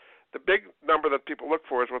 Bradstreet. The big number that people look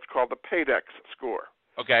for is what's called the Paydex score,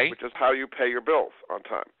 which is how you pay your bills on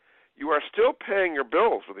time. You are still paying your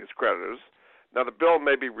bills with these creditors. Now, the bill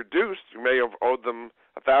may be reduced. You may have owed them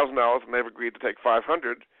 $1,000, and they've agreed to take $500,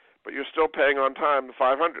 but you're still paying on time the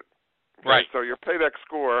 $500. Okay? Right. So your Paydex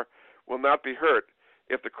score will not be hurt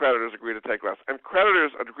if the creditors agree to take less. And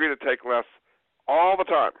creditors agree to take less all the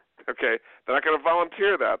time. Okay, they're not going to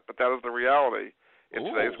volunteer that, but that is the reality in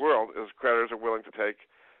today's world, is creditors are willing to take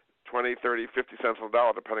 20, 30, 50 cents on the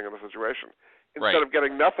dollar, depending on the situation, instead of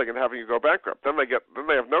getting nothing and having you go bankrupt. Then they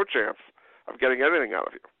have no chance of getting anything out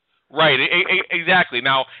of you. Right, exactly.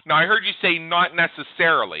 Now I heard you say not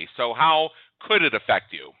necessarily. So how could it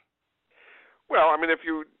affect you? Well, I mean, if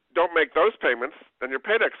you don't make those payments, then your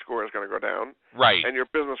Paydex score is going to go down, and your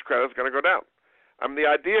business credit is going to go down. The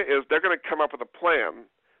idea is they're going to come up with a plan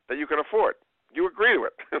that you can afford. You agree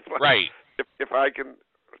to it. Right. If I can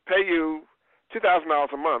pay you $2,000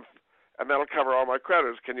 a month, and that'll cover all my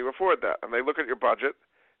creditors, can you afford that? And they look at your budget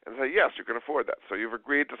and say, yes, you can afford that. So you've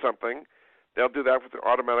agreed to something. They'll do that with the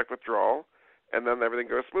automatic withdrawal, and then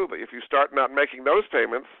everything goes smoothly. If you start not making those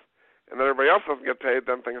payments, and then everybody else doesn't get paid,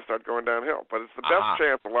 then things start going downhill. But it's the best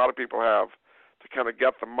chance a lot of people have to kind of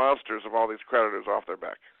get the monsters of all these creditors off their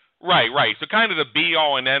back. Right. So kind of the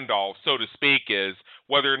be-all and end-all, so to speak, is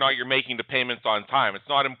whether or not you're making the payments on time. It's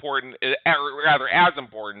not important, rather as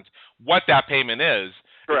important, what that payment is,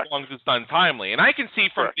 Correct. as long as it's done timely. And I can see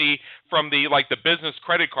from the business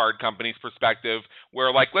credit card company's perspective,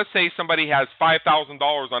 where let's say somebody has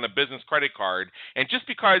 $5,000 on a business credit card, and just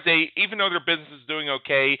because even though their business is doing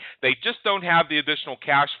okay, they just don't have the additional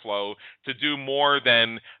cash flow to do more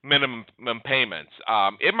than minimum payments.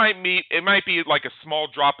 It might be like a small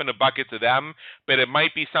drop in the bucket to them, but it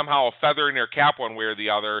might be somehow a feather in their cap one way or the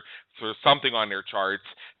other for something on their charts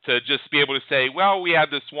to just be able to say, well, we had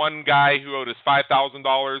this one guy who owed us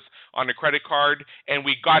 $5,000 on a credit card, and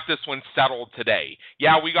we got this one settled today.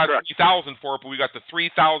 Yeah, we got $3,000 for it, but we got the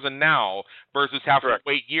 $3,000 now versus having to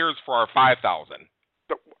wait years for our $5,000.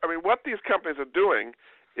 So, what these companies are doing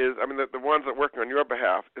is, the ones that are working on your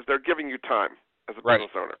behalf, is they're giving you time as a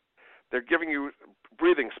business owner. They're giving you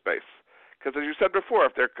breathing space. Because as you said before,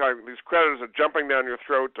 if these creditors are jumping down your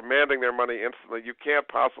throat, demanding their money instantly, you can't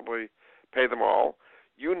possibly pay them all.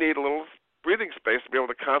 You need a little breathing space to be able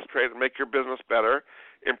to concentrate and make your business better,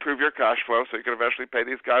 improve your cash flow, so you can eventually pay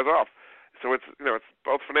these guys off. So it's it's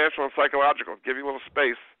both financial and psychological. Give you a little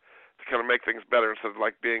space to kind of make things better instead of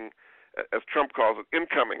being, as Trump calls it,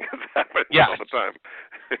 incoming. It's happening all the time.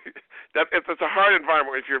 It's a hard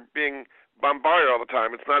environment if you're being bombard you all the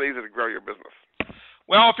time, it's not easy to grow your business.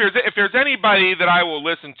 Well, if there's anybody that I will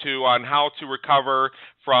listen to on how to recover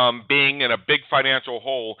from being in a big financial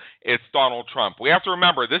hole, it's Donald Trump. We have to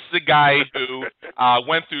remember, this is a guy who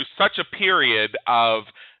went through such a period of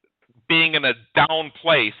being in a down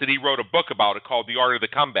place that he wrote a book about it called The Art of the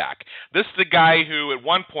Comeback. This is the guy who at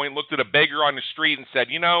one point looked at a beggar on the street and said,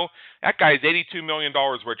 that guy's $82 million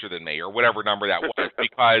richer than me, or whatever number that was,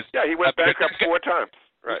 because yeah, he went bankrupt 4 times.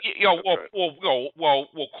 Right.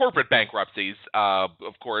 Corporate bankruptcies,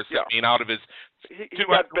 of course. Yeah. I mean, out of his. He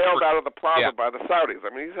got bailed out of the plaza by the Saudis.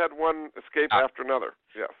 I mean, he's had one escape after another.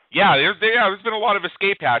 Yes. Yeah, there's been a lot of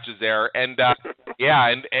escape hatches there, and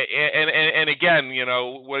and again, you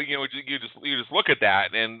just look at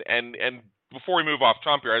that, and before we move off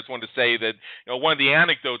Trump here, I just wanted to say that one of the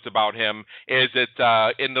anecdotes about him is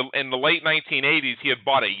that in the late 1980s he had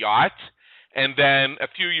bought a yacht. And then a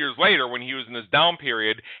few years later, when he was in his down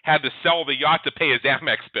period, had to sell the yacht to pay his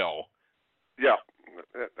Amex bill. Yeah,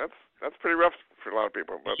 that's pretty rough for a lot of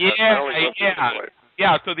people. But yeah.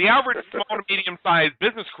 So the average small to medium-sized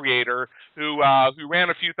business creator who ran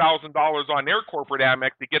a few $1,000s on their corporate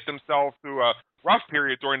Amex to get themselves through a rough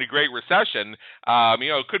period during the Great Recession,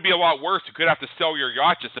 it could be a lot worse. You could have to sell your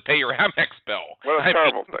yacht just to pay your Amex bill. What a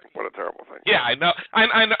terrible thing. What a terrible thing. Yeah, I know.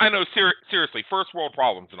 I know. Seriously, first world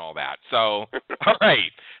problems and all that. So, all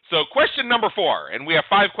right. So, question number 4, and we have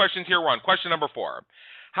 5 questions here. We're on question number 4.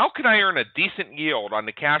 How can I earn a decent yield on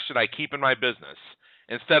the cash that I keep in my business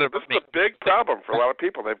instead of? This is a big problem for a lot of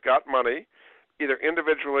people. They've got money, either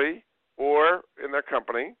individually or in their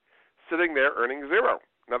company, sitting there earning 0.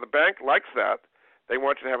 Now, the bank likes that. They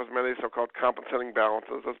want you to have as many so-called compensating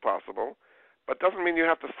balances as possible, but doesn't mean you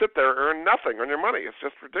have to sit there and earn nothing on your money. It's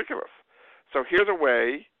just ridiculous. So here's a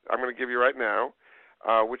way I'm going to give you right now,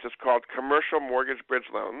 which is called commercial mortgage bridge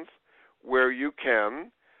loans, where you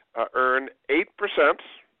can earn 8%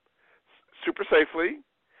 super safely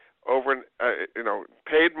over,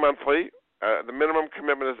 paid monthly. The minimum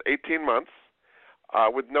commitment is 18 months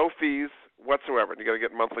with no fees whatsoever. You got to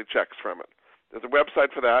get monthly checks from it. There's a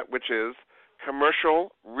website for that, which is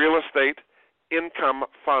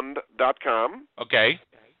commercialrealestateincomefund.com. Okay.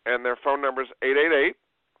 And their phone number is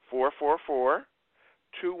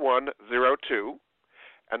 888-444-2102.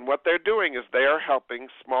 And what they're doing is they are helping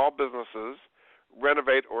small businesses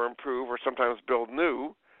renovate or improve or sometimes build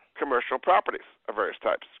new commercial properties of various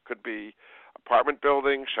types. Could be apartment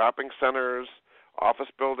buildings, shopping centers,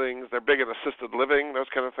 office buildings. They're big in assisted living, those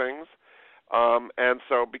kind of things. And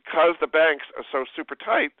so because the banks are so super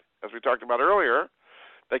tight, as we talked about earlier,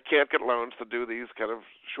 they can't get loans to do these kind of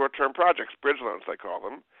short-term projects, bridge loans they call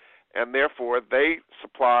them, and therefore they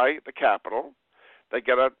supply the capital. They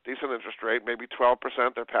get a decent interest rate, maybe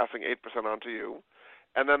 12%. They're passing 8% on to you.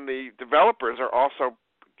 And then the developers are also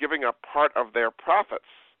giving up part of their profits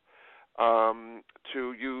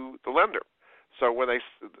to you, the lender. So when they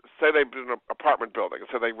say they build an apartment building, and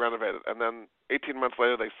so they renovate it, and then 18 months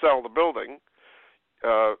later they sell the building,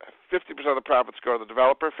 50% of the profits go to the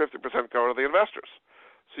developer, 50% go to the investors.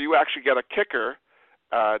 So you actually get a kicker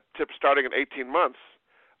starting at 18 months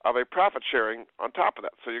of a profit sharing on top of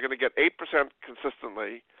that. So you're going to get 8%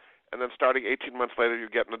 consistently, and then starting 18 months later you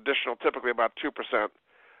get an additional, typically about 2%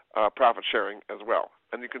 profit sharing as well.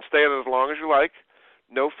 And you can stay in it as long as you like,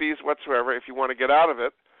 no fees whatsoever. If you want to get out of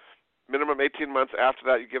it, minimum 18 months. After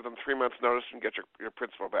that, you give them 3 months' notice and get your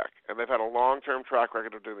principal back. And they've had a long-term track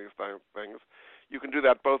record of doing these things. You can do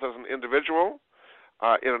that both as an individual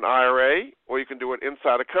in an IRA, or you can do it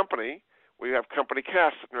inside a company where you have company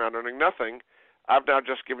cash sitting around earning nothing. I've now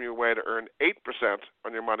just given you a way to earn 8%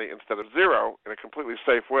 on your money instead of 0 in a completely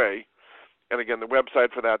safe way. And again, the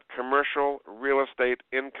website for that,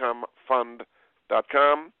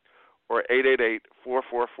 commercialrealestateincomefund.com or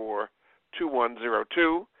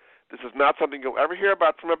 888-444-2102. This is not something you'll ever hear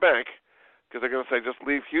about from a bank because they're going to say just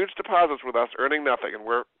leave huge deposits with us earning nothing, and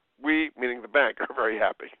we, meaning the bank, are very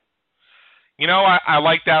happy. I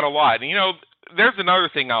like that a lot. And, there's another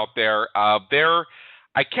thing out there.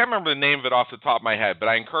 I can't remember the name of it off the top of my head, but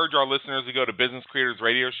I encourage our listeners to go to Business Creators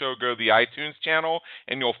Radio Show, go to the iTunes channel,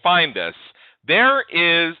 and you'll find this. There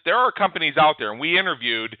are companies out there, and we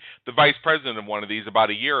interviewed the vice president of one of these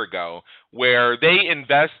about a year ago, where they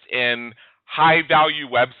invest in high-value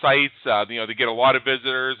websites, they get a lot of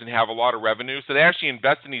visitors and have a lot of revenue. So they actually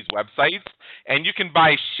invest in these websites, and you can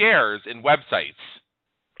buy shares in websites.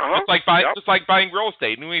 Just like buying real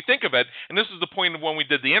estate. And when you think of it, and this is the point of when we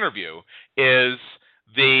did the interview, is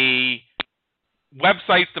the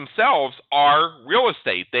websites themselves are real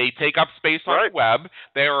estate. They take up space on Right. the web.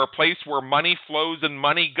 They are a place where money flows and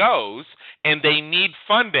money goes, and they need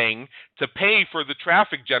funding to pay for the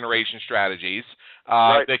traffic generation strategies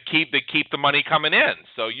Right. that keep the money coming in.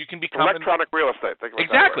 So you can become Electronic real estate. Think of it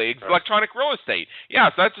that exactly way. it's electronic real estate. Yeah,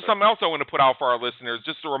 so that's just something else I want to put out for our listeners.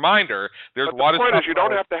 Just a reminder. There's But a lot the of point stuff is, you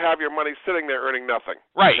don't have to have your money sitting there earning nothing.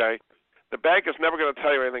 Right. Okay. The bank is never going to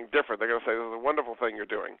tell you anything different. They're going to say this is a wonderful thing you're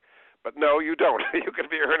doing, but no, you don't. You could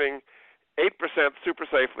be earning 8% super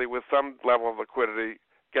safely with some level of liquidity,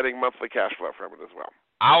 getting monthly cash flow from it as well.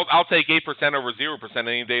 I'll take 8% over 0%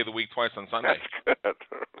 any day of the week, twice on Sunday. That's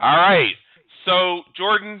good. All right. So,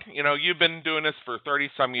 Jordan, you've been doing this for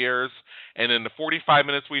 30-some years, and in the 45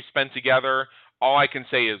 minutes we've spent together, all I can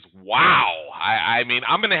say is, wow. I mean,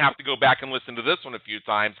 I'm going to have to go back and listen to this one a few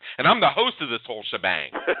times, and I'm the host of this whole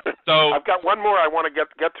shebang. So I've got one more I want to get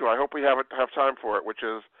to. I hope we have time for it, which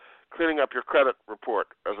is cleaning up your credit report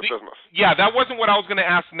as a business. Yeah, that wasn't what I was going to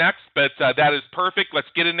ask next, but that is perfect.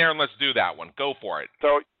 Let's get in there and let's do that one. Go for it.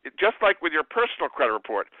 So just like with your personal credit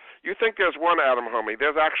report, you think there's one Adam Homey.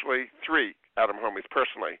 There's actually three Adam Homeys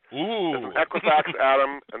personally. Ooh. There's an Equifax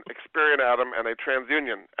Adam, an Experian Adam, and a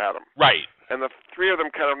TransUnion Adam. Right. And the three of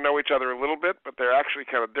them kind of know each other a little bit, but they're actually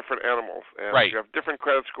kind of different animals. And right. You have different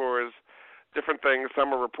credit scores, different things.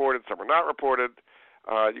 Some are reported, some are not reported.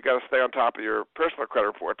 You got to stay on top of your personal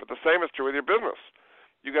credit report, but the same is true with your business.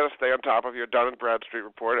 You got to stay on top of your Dun & Bradstreet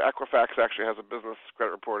report. Equifax actually has a business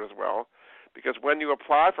credit report as well, because when you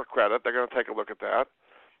apply for credit, they're going to take a look at that.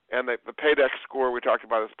 And the Paydex score we talked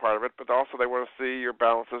about is part of it, but also they want to see your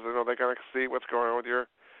balances. They're going to see what's going on with your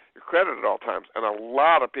credit at all times. And a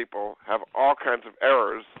lot of people have all kinds of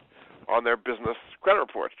errors on their business credit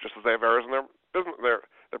reports, just as they have errors in their business, their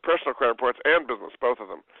personal credit reports and business, both of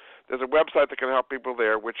them. There's a website that can help people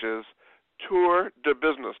there, which is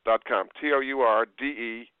tourdebusiness.com,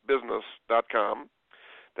 TOURDE business.com.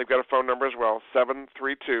 They've got a phone number as well,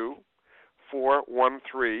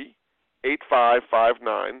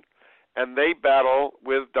 732-413-8559, and they battle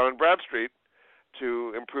with Dun & Bradstreet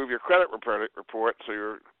to improve your credit report so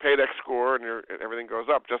your Paydex score and everything goes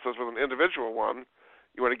up. Just as with an individual one,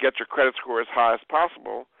 you want to get your credit score as high as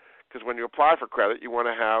possible, because when you apply for credit, you want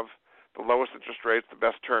to have the lowest interest rates, the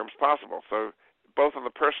best terms possible. So both on the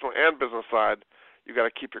personal and business side, you got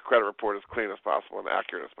to keep your credit report as clean as possible and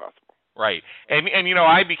accurate as possible. Right. And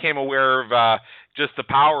I became aware of just the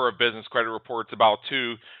power of business credit reports about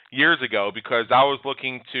 2 years ago, because I was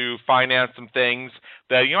looking to finance some things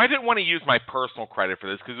that, I didn't want to use my personal credit for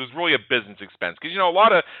this, because it was really a business expense. Because, a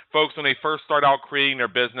lot of folks, when they first start out creating their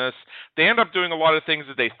business, they end up doing a lot of things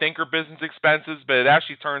that they think are business expenses, but it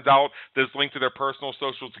actually turns out that it's linked to their personal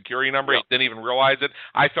Social Security number. Yep. They didn't even realize it.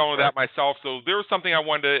 I fell into that myself. So there was something I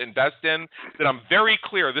wanted to invest in that I'm very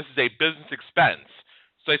clear this is a business expense.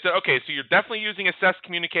 So I said, okay, so you're definitely using Assess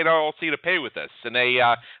Communicate LLC to pay with this. And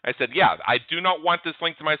I said, yeah, I do not want this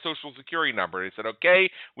linked to my Social Security number. And they said, okay,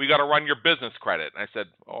 we got to run your business credit. And I said,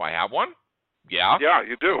 oh, I have one? Yeah. Yeah,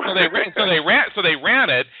 you do. So they ran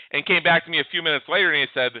it and came back to me a few minutes later and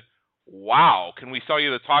they said, wow, can we sell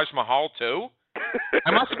you the Taj Mahal too?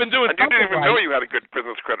 I must have been doing something right. You didn't even know you had a good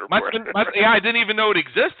business credit report. I didn't even know it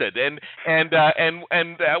existed. And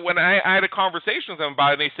when I had a conversation with them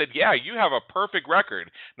about it, they said, yeah, you have a perfect record.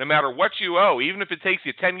 No matter what you owe, even if it takes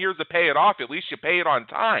you 10 years to pay it off, at least you pay it on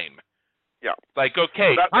time. Yeah. Like,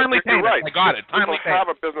 okay, timely payment. Right. I got it. Timely People have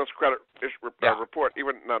a business credit report,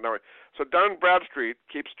 even not knowing. So Dun & Bradstreet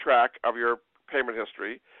keeps track of your payment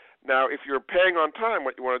history. Now, if you're paying on time,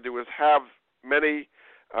 what you want to do is have many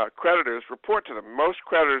creditors report to them. Most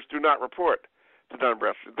creditors do not report to Dun &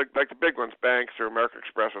 Bradstreet. Like the big ones, banks or American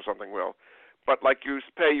Express or something will. But like you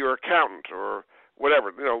pay your accountant or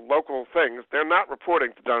whatever, local things, they're not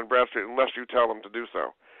reporting to Dun & Bradstreet unless you tell them to do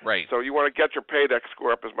so. Right. So you want to get your Paydex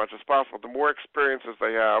score up as much as possible. The more experiences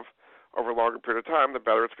they have over a longer period of time, the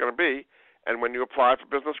better it's going to be. And when you apply for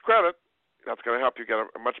business credit, that's going to help you get a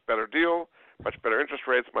much better deal, much better interest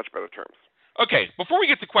rates, much better terms. Okay, before we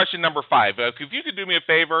get to question number 5, if you could do me a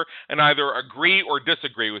favor and either agree or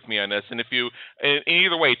disagree with me on this, and if you, in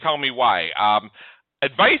either way, tell me why.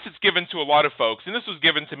 Advice that's given to a lot of folks, and this was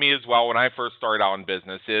given to me as well when I first started out in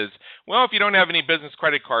business, is, well, if you don't have any business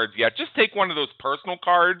credit cards yet, just take one of those personal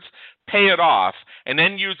cards, pay it off, and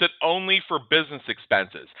then use it only for business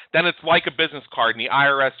expenses. Then it's like a business card, and the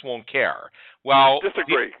IRS won't care. Well,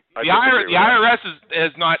 disagree. The IRS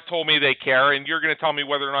has not told me they care, and you're going to tell me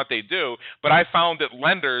whether or not they do, but I found that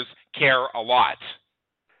lenders care a lot.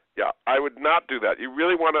 Yeah, I would not do that. You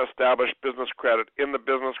really want to establish business credit in the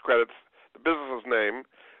business's name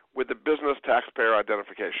with the business taxpayer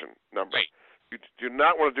identification number. Right. You do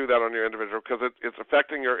not want to do that on your individual because it's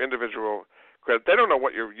affecting your individual credit. They don't know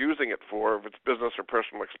what you're using it for, if it's business or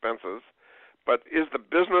personal expenses. But is the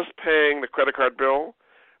business paying the credit card bill,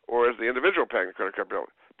 or is the individual paying the credit card bill?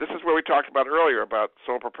 This is where we talked about earlier about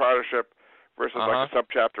sole proprietorship versus like a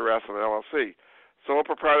subchapter S and an LLC. Sole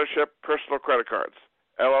proprietorship, personal credit cards.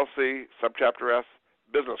 LLC, subchapter S,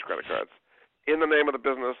 business credit cards. In the name of the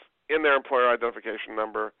business, in their employer identification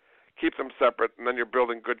number. Keep them separate, and then you're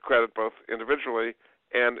building good credit both individually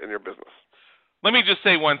and in your business. Let me just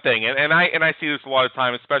say one thing, and I see this a lot of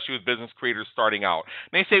time, especially with business creators starting out.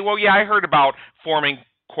 And they say, well, yeah, I heard about forming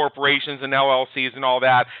corporations and LLCs and all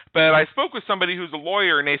that, but I spoke with somebody who's a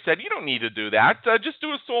lawyer, and they said, you don't need to do that. Just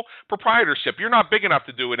do a sole proprietorship. You're not big enough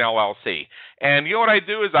to do an LLC. And you know what I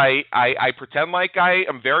do is I pretend like I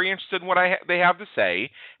am very interested in what they have to say,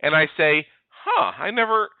 and I say, I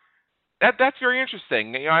never... That's very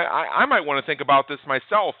interesting. You know, I might want to think about this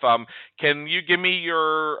myself. Can you give me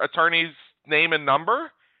your attorney's name and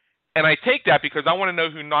number? And I take that because I want to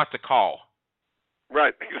know who not to call.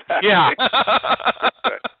 Right, exactly. Yeah.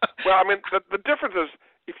 Well, I mean, the difference is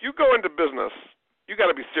if you go into business, you got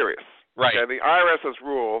to be serious. Right. Okay? The IRS's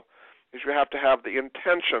rule is you have to have the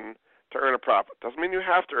intention to earn a profit. Doesn't mean you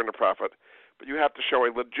have to earn a profit, but you have to show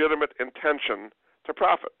a legitimate intention to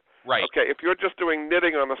profit. Right. Okay, if you're just doing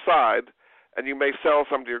knitting on the side and you may sell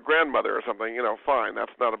some to your grandmother or something, fine,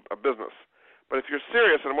 that's not a business. But if you're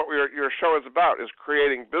serious and what your show is about is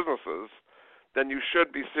creating businesses, then you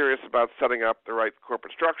should be serious about setting up the right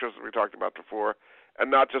corporate structures that we talked about before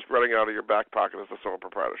and not just running out of your back pocket as a sole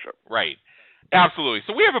proprietorship. Right. Absolutely.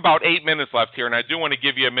 So we have about 8 minutes left here, and I do want to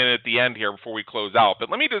give you a minute at the end here before we close out. But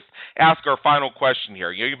let me just ask our final question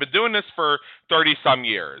here. You've been doing this for 30-some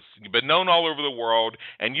years. You've been known all over the world,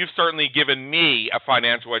 and you've certainly given me a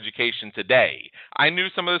financial education today. I knew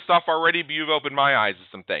some of this stuff already, but you've opened my eyes to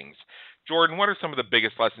some things. Jordan, what are some of the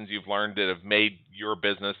biggest lessons you've learned that have made your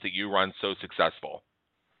business that you run so successful?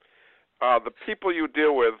 The people you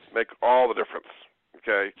deal with make all the difference.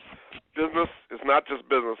 Okay, business is not just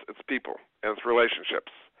business; it's people and it's relationships,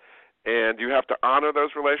 and you have to honor those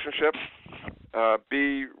relationships.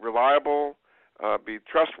 Be reliable, be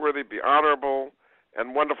trustworthy, be honorable,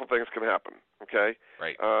 and wonderful things can happen. Okay,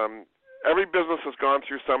 right. Every business has gone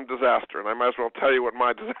through some disaster, and I might as well tell you what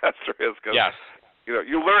my disaster is because yes.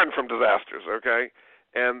 You learn from disasters. Okay,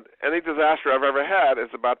 and any disaster I've ever had is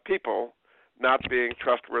about people not being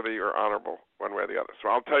trustworthy or honorable one way or the other. So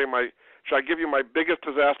I'll tell you should I give you my biggest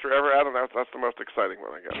disaster ever, Adam? That's the most exciting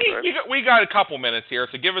one, I guess. Right? We got a couple minutes here,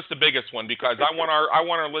 so give us the biggest one because I want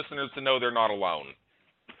our listeners to know they're not alone.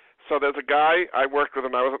 So there's a guy I worked with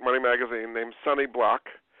when I was at Money Magazine named Sonny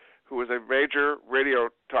Block, who was a major radio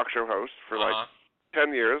talk show host for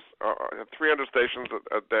 10 years, 300 stations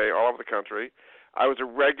a day all over the country. I was a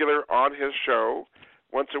regular on his show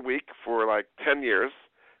once a week for 10 years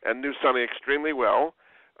and knew Sonny extremely well.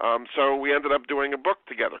 So we ended up doing a book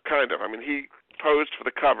together, kind of. I mean, he posed for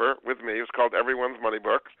the cover with me. It was called Everyone's Money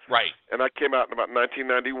Book. Right. And that came out in about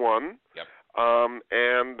 1991. Yep.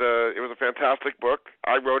 And it was a fantastic book.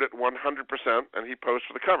 I wrote it 100%, and he posed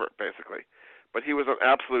for the cover, basically. But he was an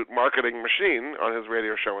absolute marketing machine on his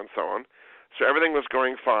radio show and so on. So everything was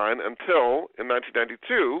going fine until, in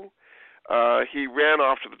 1992, he ran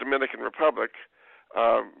off to the Dominican Republic,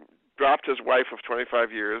 dropped his wife of 25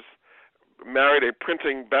 years, married a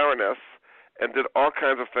printing baroness, and did all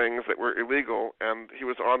kinds of things that were illegal, and he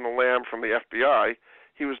was on the lam from the FBI.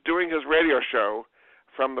 He was doing his radio show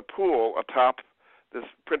from the pool atop this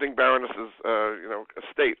printing baroness's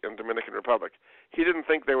estate in Dominican Republic. He didn't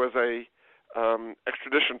think there was a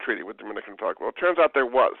extradition treaty with Dominican Republic. Well, it turns out there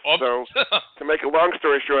was. So to make a long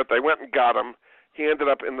story short, they went and got him. He ended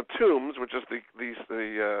up in the Tombs, which is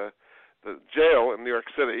the jail in New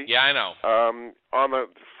York City. Yeah, I know.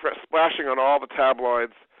 Splashing on all the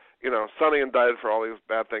tabloids, Sonny indicted for all these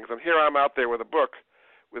bad things. And here I'm out there with a book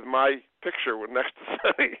with my picture next to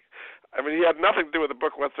Sonny. I mean, he had nothing to do with the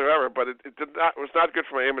book whatsoever, but it was not good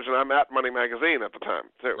for my image, and I'm at Money Magazine at the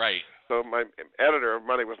time, too. Right. So my editor of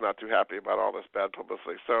Money was not too happy about all this bad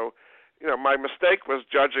publicity. So, my mistake was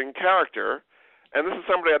judging character, and this is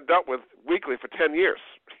somebody I dealt with weekly for 10 years,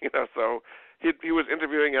 so he was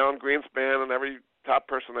interviewing Alan Greenspan and every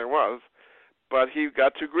top person there was, but he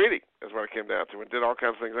got too greedy, is what it came down to, and did all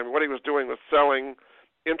kinds of things. I mean, what he was doing was selling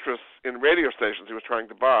interests in radio stations he was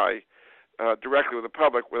trying to buy directly with the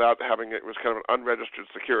public without having it. It was kind of an unregistered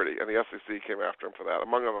security, and the SEC came after him for that,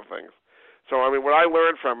 among other things. So, I mean, what I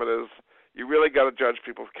learned from it is you really got to judge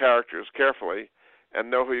people's characters carefully and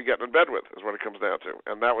know who you get in bed with, is what it comes down to.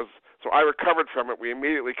 And that was, so I recovered from it. We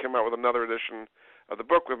immediately came out with another edition of the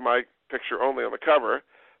book with my picture only on the cover,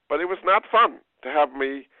 But it was not fun to have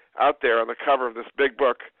me out there on the cover of this big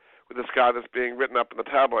book with this guy that's being written up in the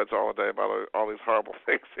tabloids all day about all these horrible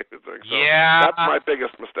things he was doing. So yeah. that's my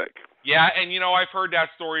biggest mistake. Yeah, and I've heard that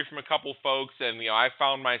story from a couple folks, and I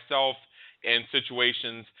found myself in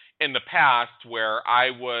situations in the past where I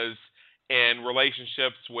was in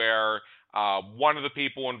relationships where one of the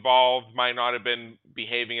people involved might not have been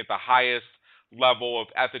behaving at the highest level of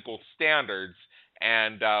ethical standards.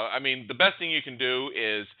 And I mean, the best thing you can do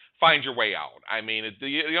is find your way out. I mean,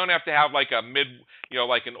 you don't have to have like a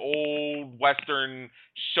like an old Western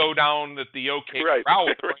showdown at the OK Right. Corral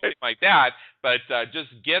or anything like that, but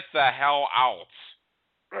just get the hell out.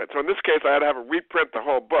 Right. So in this case, I had to have a reprint the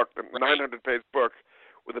whole book, the 900-page book,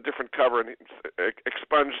 with a different cover, and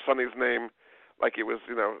expunge Sonny's name like it was,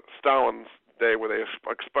 Stalin's day where they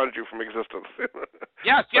expunged you from existence.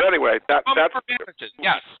 Yes. But anyway, that's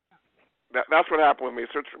yes. That's what happened with me.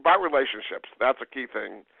 So it's about relationships. That's a key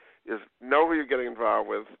thing, is know who you're getting involved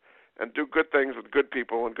with and do good things with good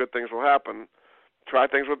people, and good things will happen. Try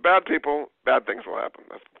things with bad people, bad things will happen.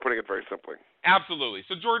 That's putting it very simply. Absolutely.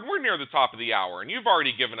 So, Jordan, we're near the top of the hour, and you've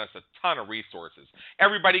already given us a ton of resources.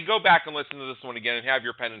 Everybody, go back and listen to this one again and have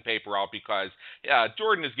your pen and paper out, because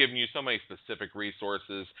Jordan has given you so many specific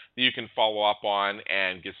resources that you can follow up on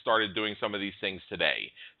and get started doing some of these things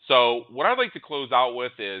today. So what I'd like to close out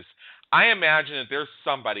with is, I imagine that there's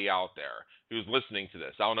somebody out there who's listening to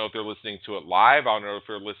this. I don't know if they're listening to it live. I don't know if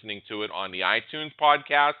they're listening to it on the iTunes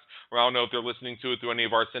podcast, or I don't know if they're listening to it through any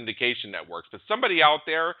of our syndication networks. But somebody out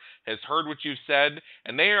there has heard what you've said,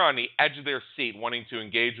 and they are on the edge of their seat wanting to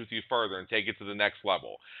engage with you further and take it to the next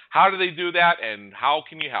level. How do they do that, and how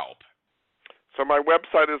can you help? So my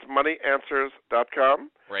website is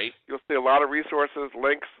moneyanswers.com. Right. You'll see a lot of resources,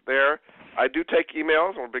 links there. I do take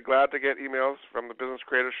emails, and we'll be glad to get emails from the Business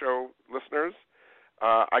Creator Show listeners.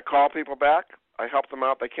 I call people back. I help them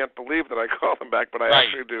out. They can't believe that I call them back, but I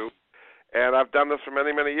actually do. And I've done this for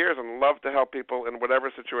many, many years and love to help people in whatever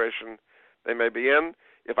situation they may be in.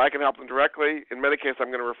 If I can help them directly, in many cases I'm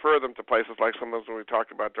going to refer them to places like some of those we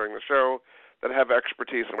talked about during the show that have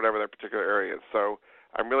expertise in whatever their particular area is. So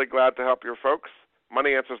I'm really glad to help your folks.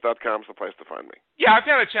 MoneyAnswers.com is the place to find me. Yeah, I've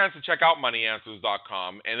had a chance to check out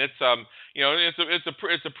MoneyAnswers.com, and it's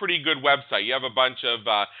it's a pretty good website. You have a bunch of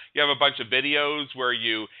videos where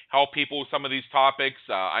you help people with some of these topics.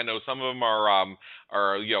 I know some of them are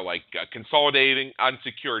consolidating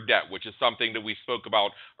unsecured debt, which is something that we spoke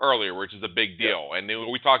about earlier, which is a big deal. Yeah. And then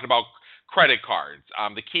we talked about credit cards.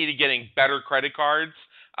 The key to getting better credit cards.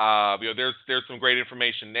 There's some great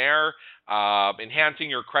information there. Enhancing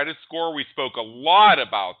your credit score, we spoke a lot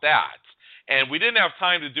about that, and we didn't have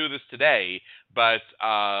time to do this today. But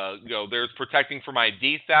there's protecting from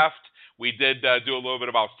ID theft. We did do a little bit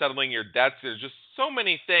about settling your debts. There's just so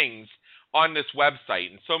many things on this website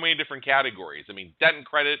in so many different categories. I mean, debt and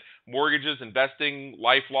credit, mortgages, investing,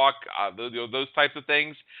 LifeLock, those types of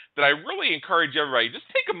things that I really encourage everybody, just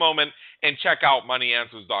take a moment and check out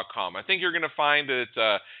MoneyAnswers.com. I think you're going to find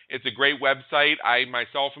that it's a great website. I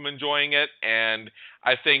myself am enjoying it, and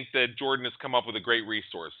I think that Jordan has come up with a great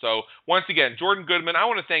resource. So once again, Jordan Goodman, I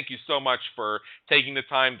want to thank you so much for taking the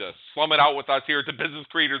time to slum it out with us here at the Business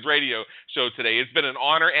Creators Radio Show today. It's been an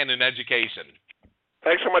honor and an education.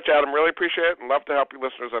 Thanks so much, Adam. Really appreciate it, and love to help you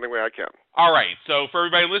listeners any way I can. All right. So for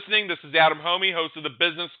everybody listening, this is Adam Homey, host of the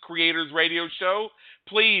Business Creators Radio Show.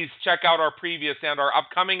 Please check out our previous and our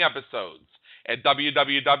upcoming episodes at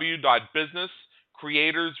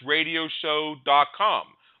www.businesscreatorsradioshow.com.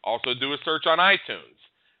 Also do a search on iTunes.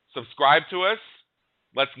 Subscribe to us.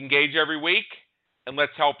 Let's engage every week, and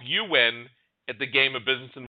let's help you win at the game of business and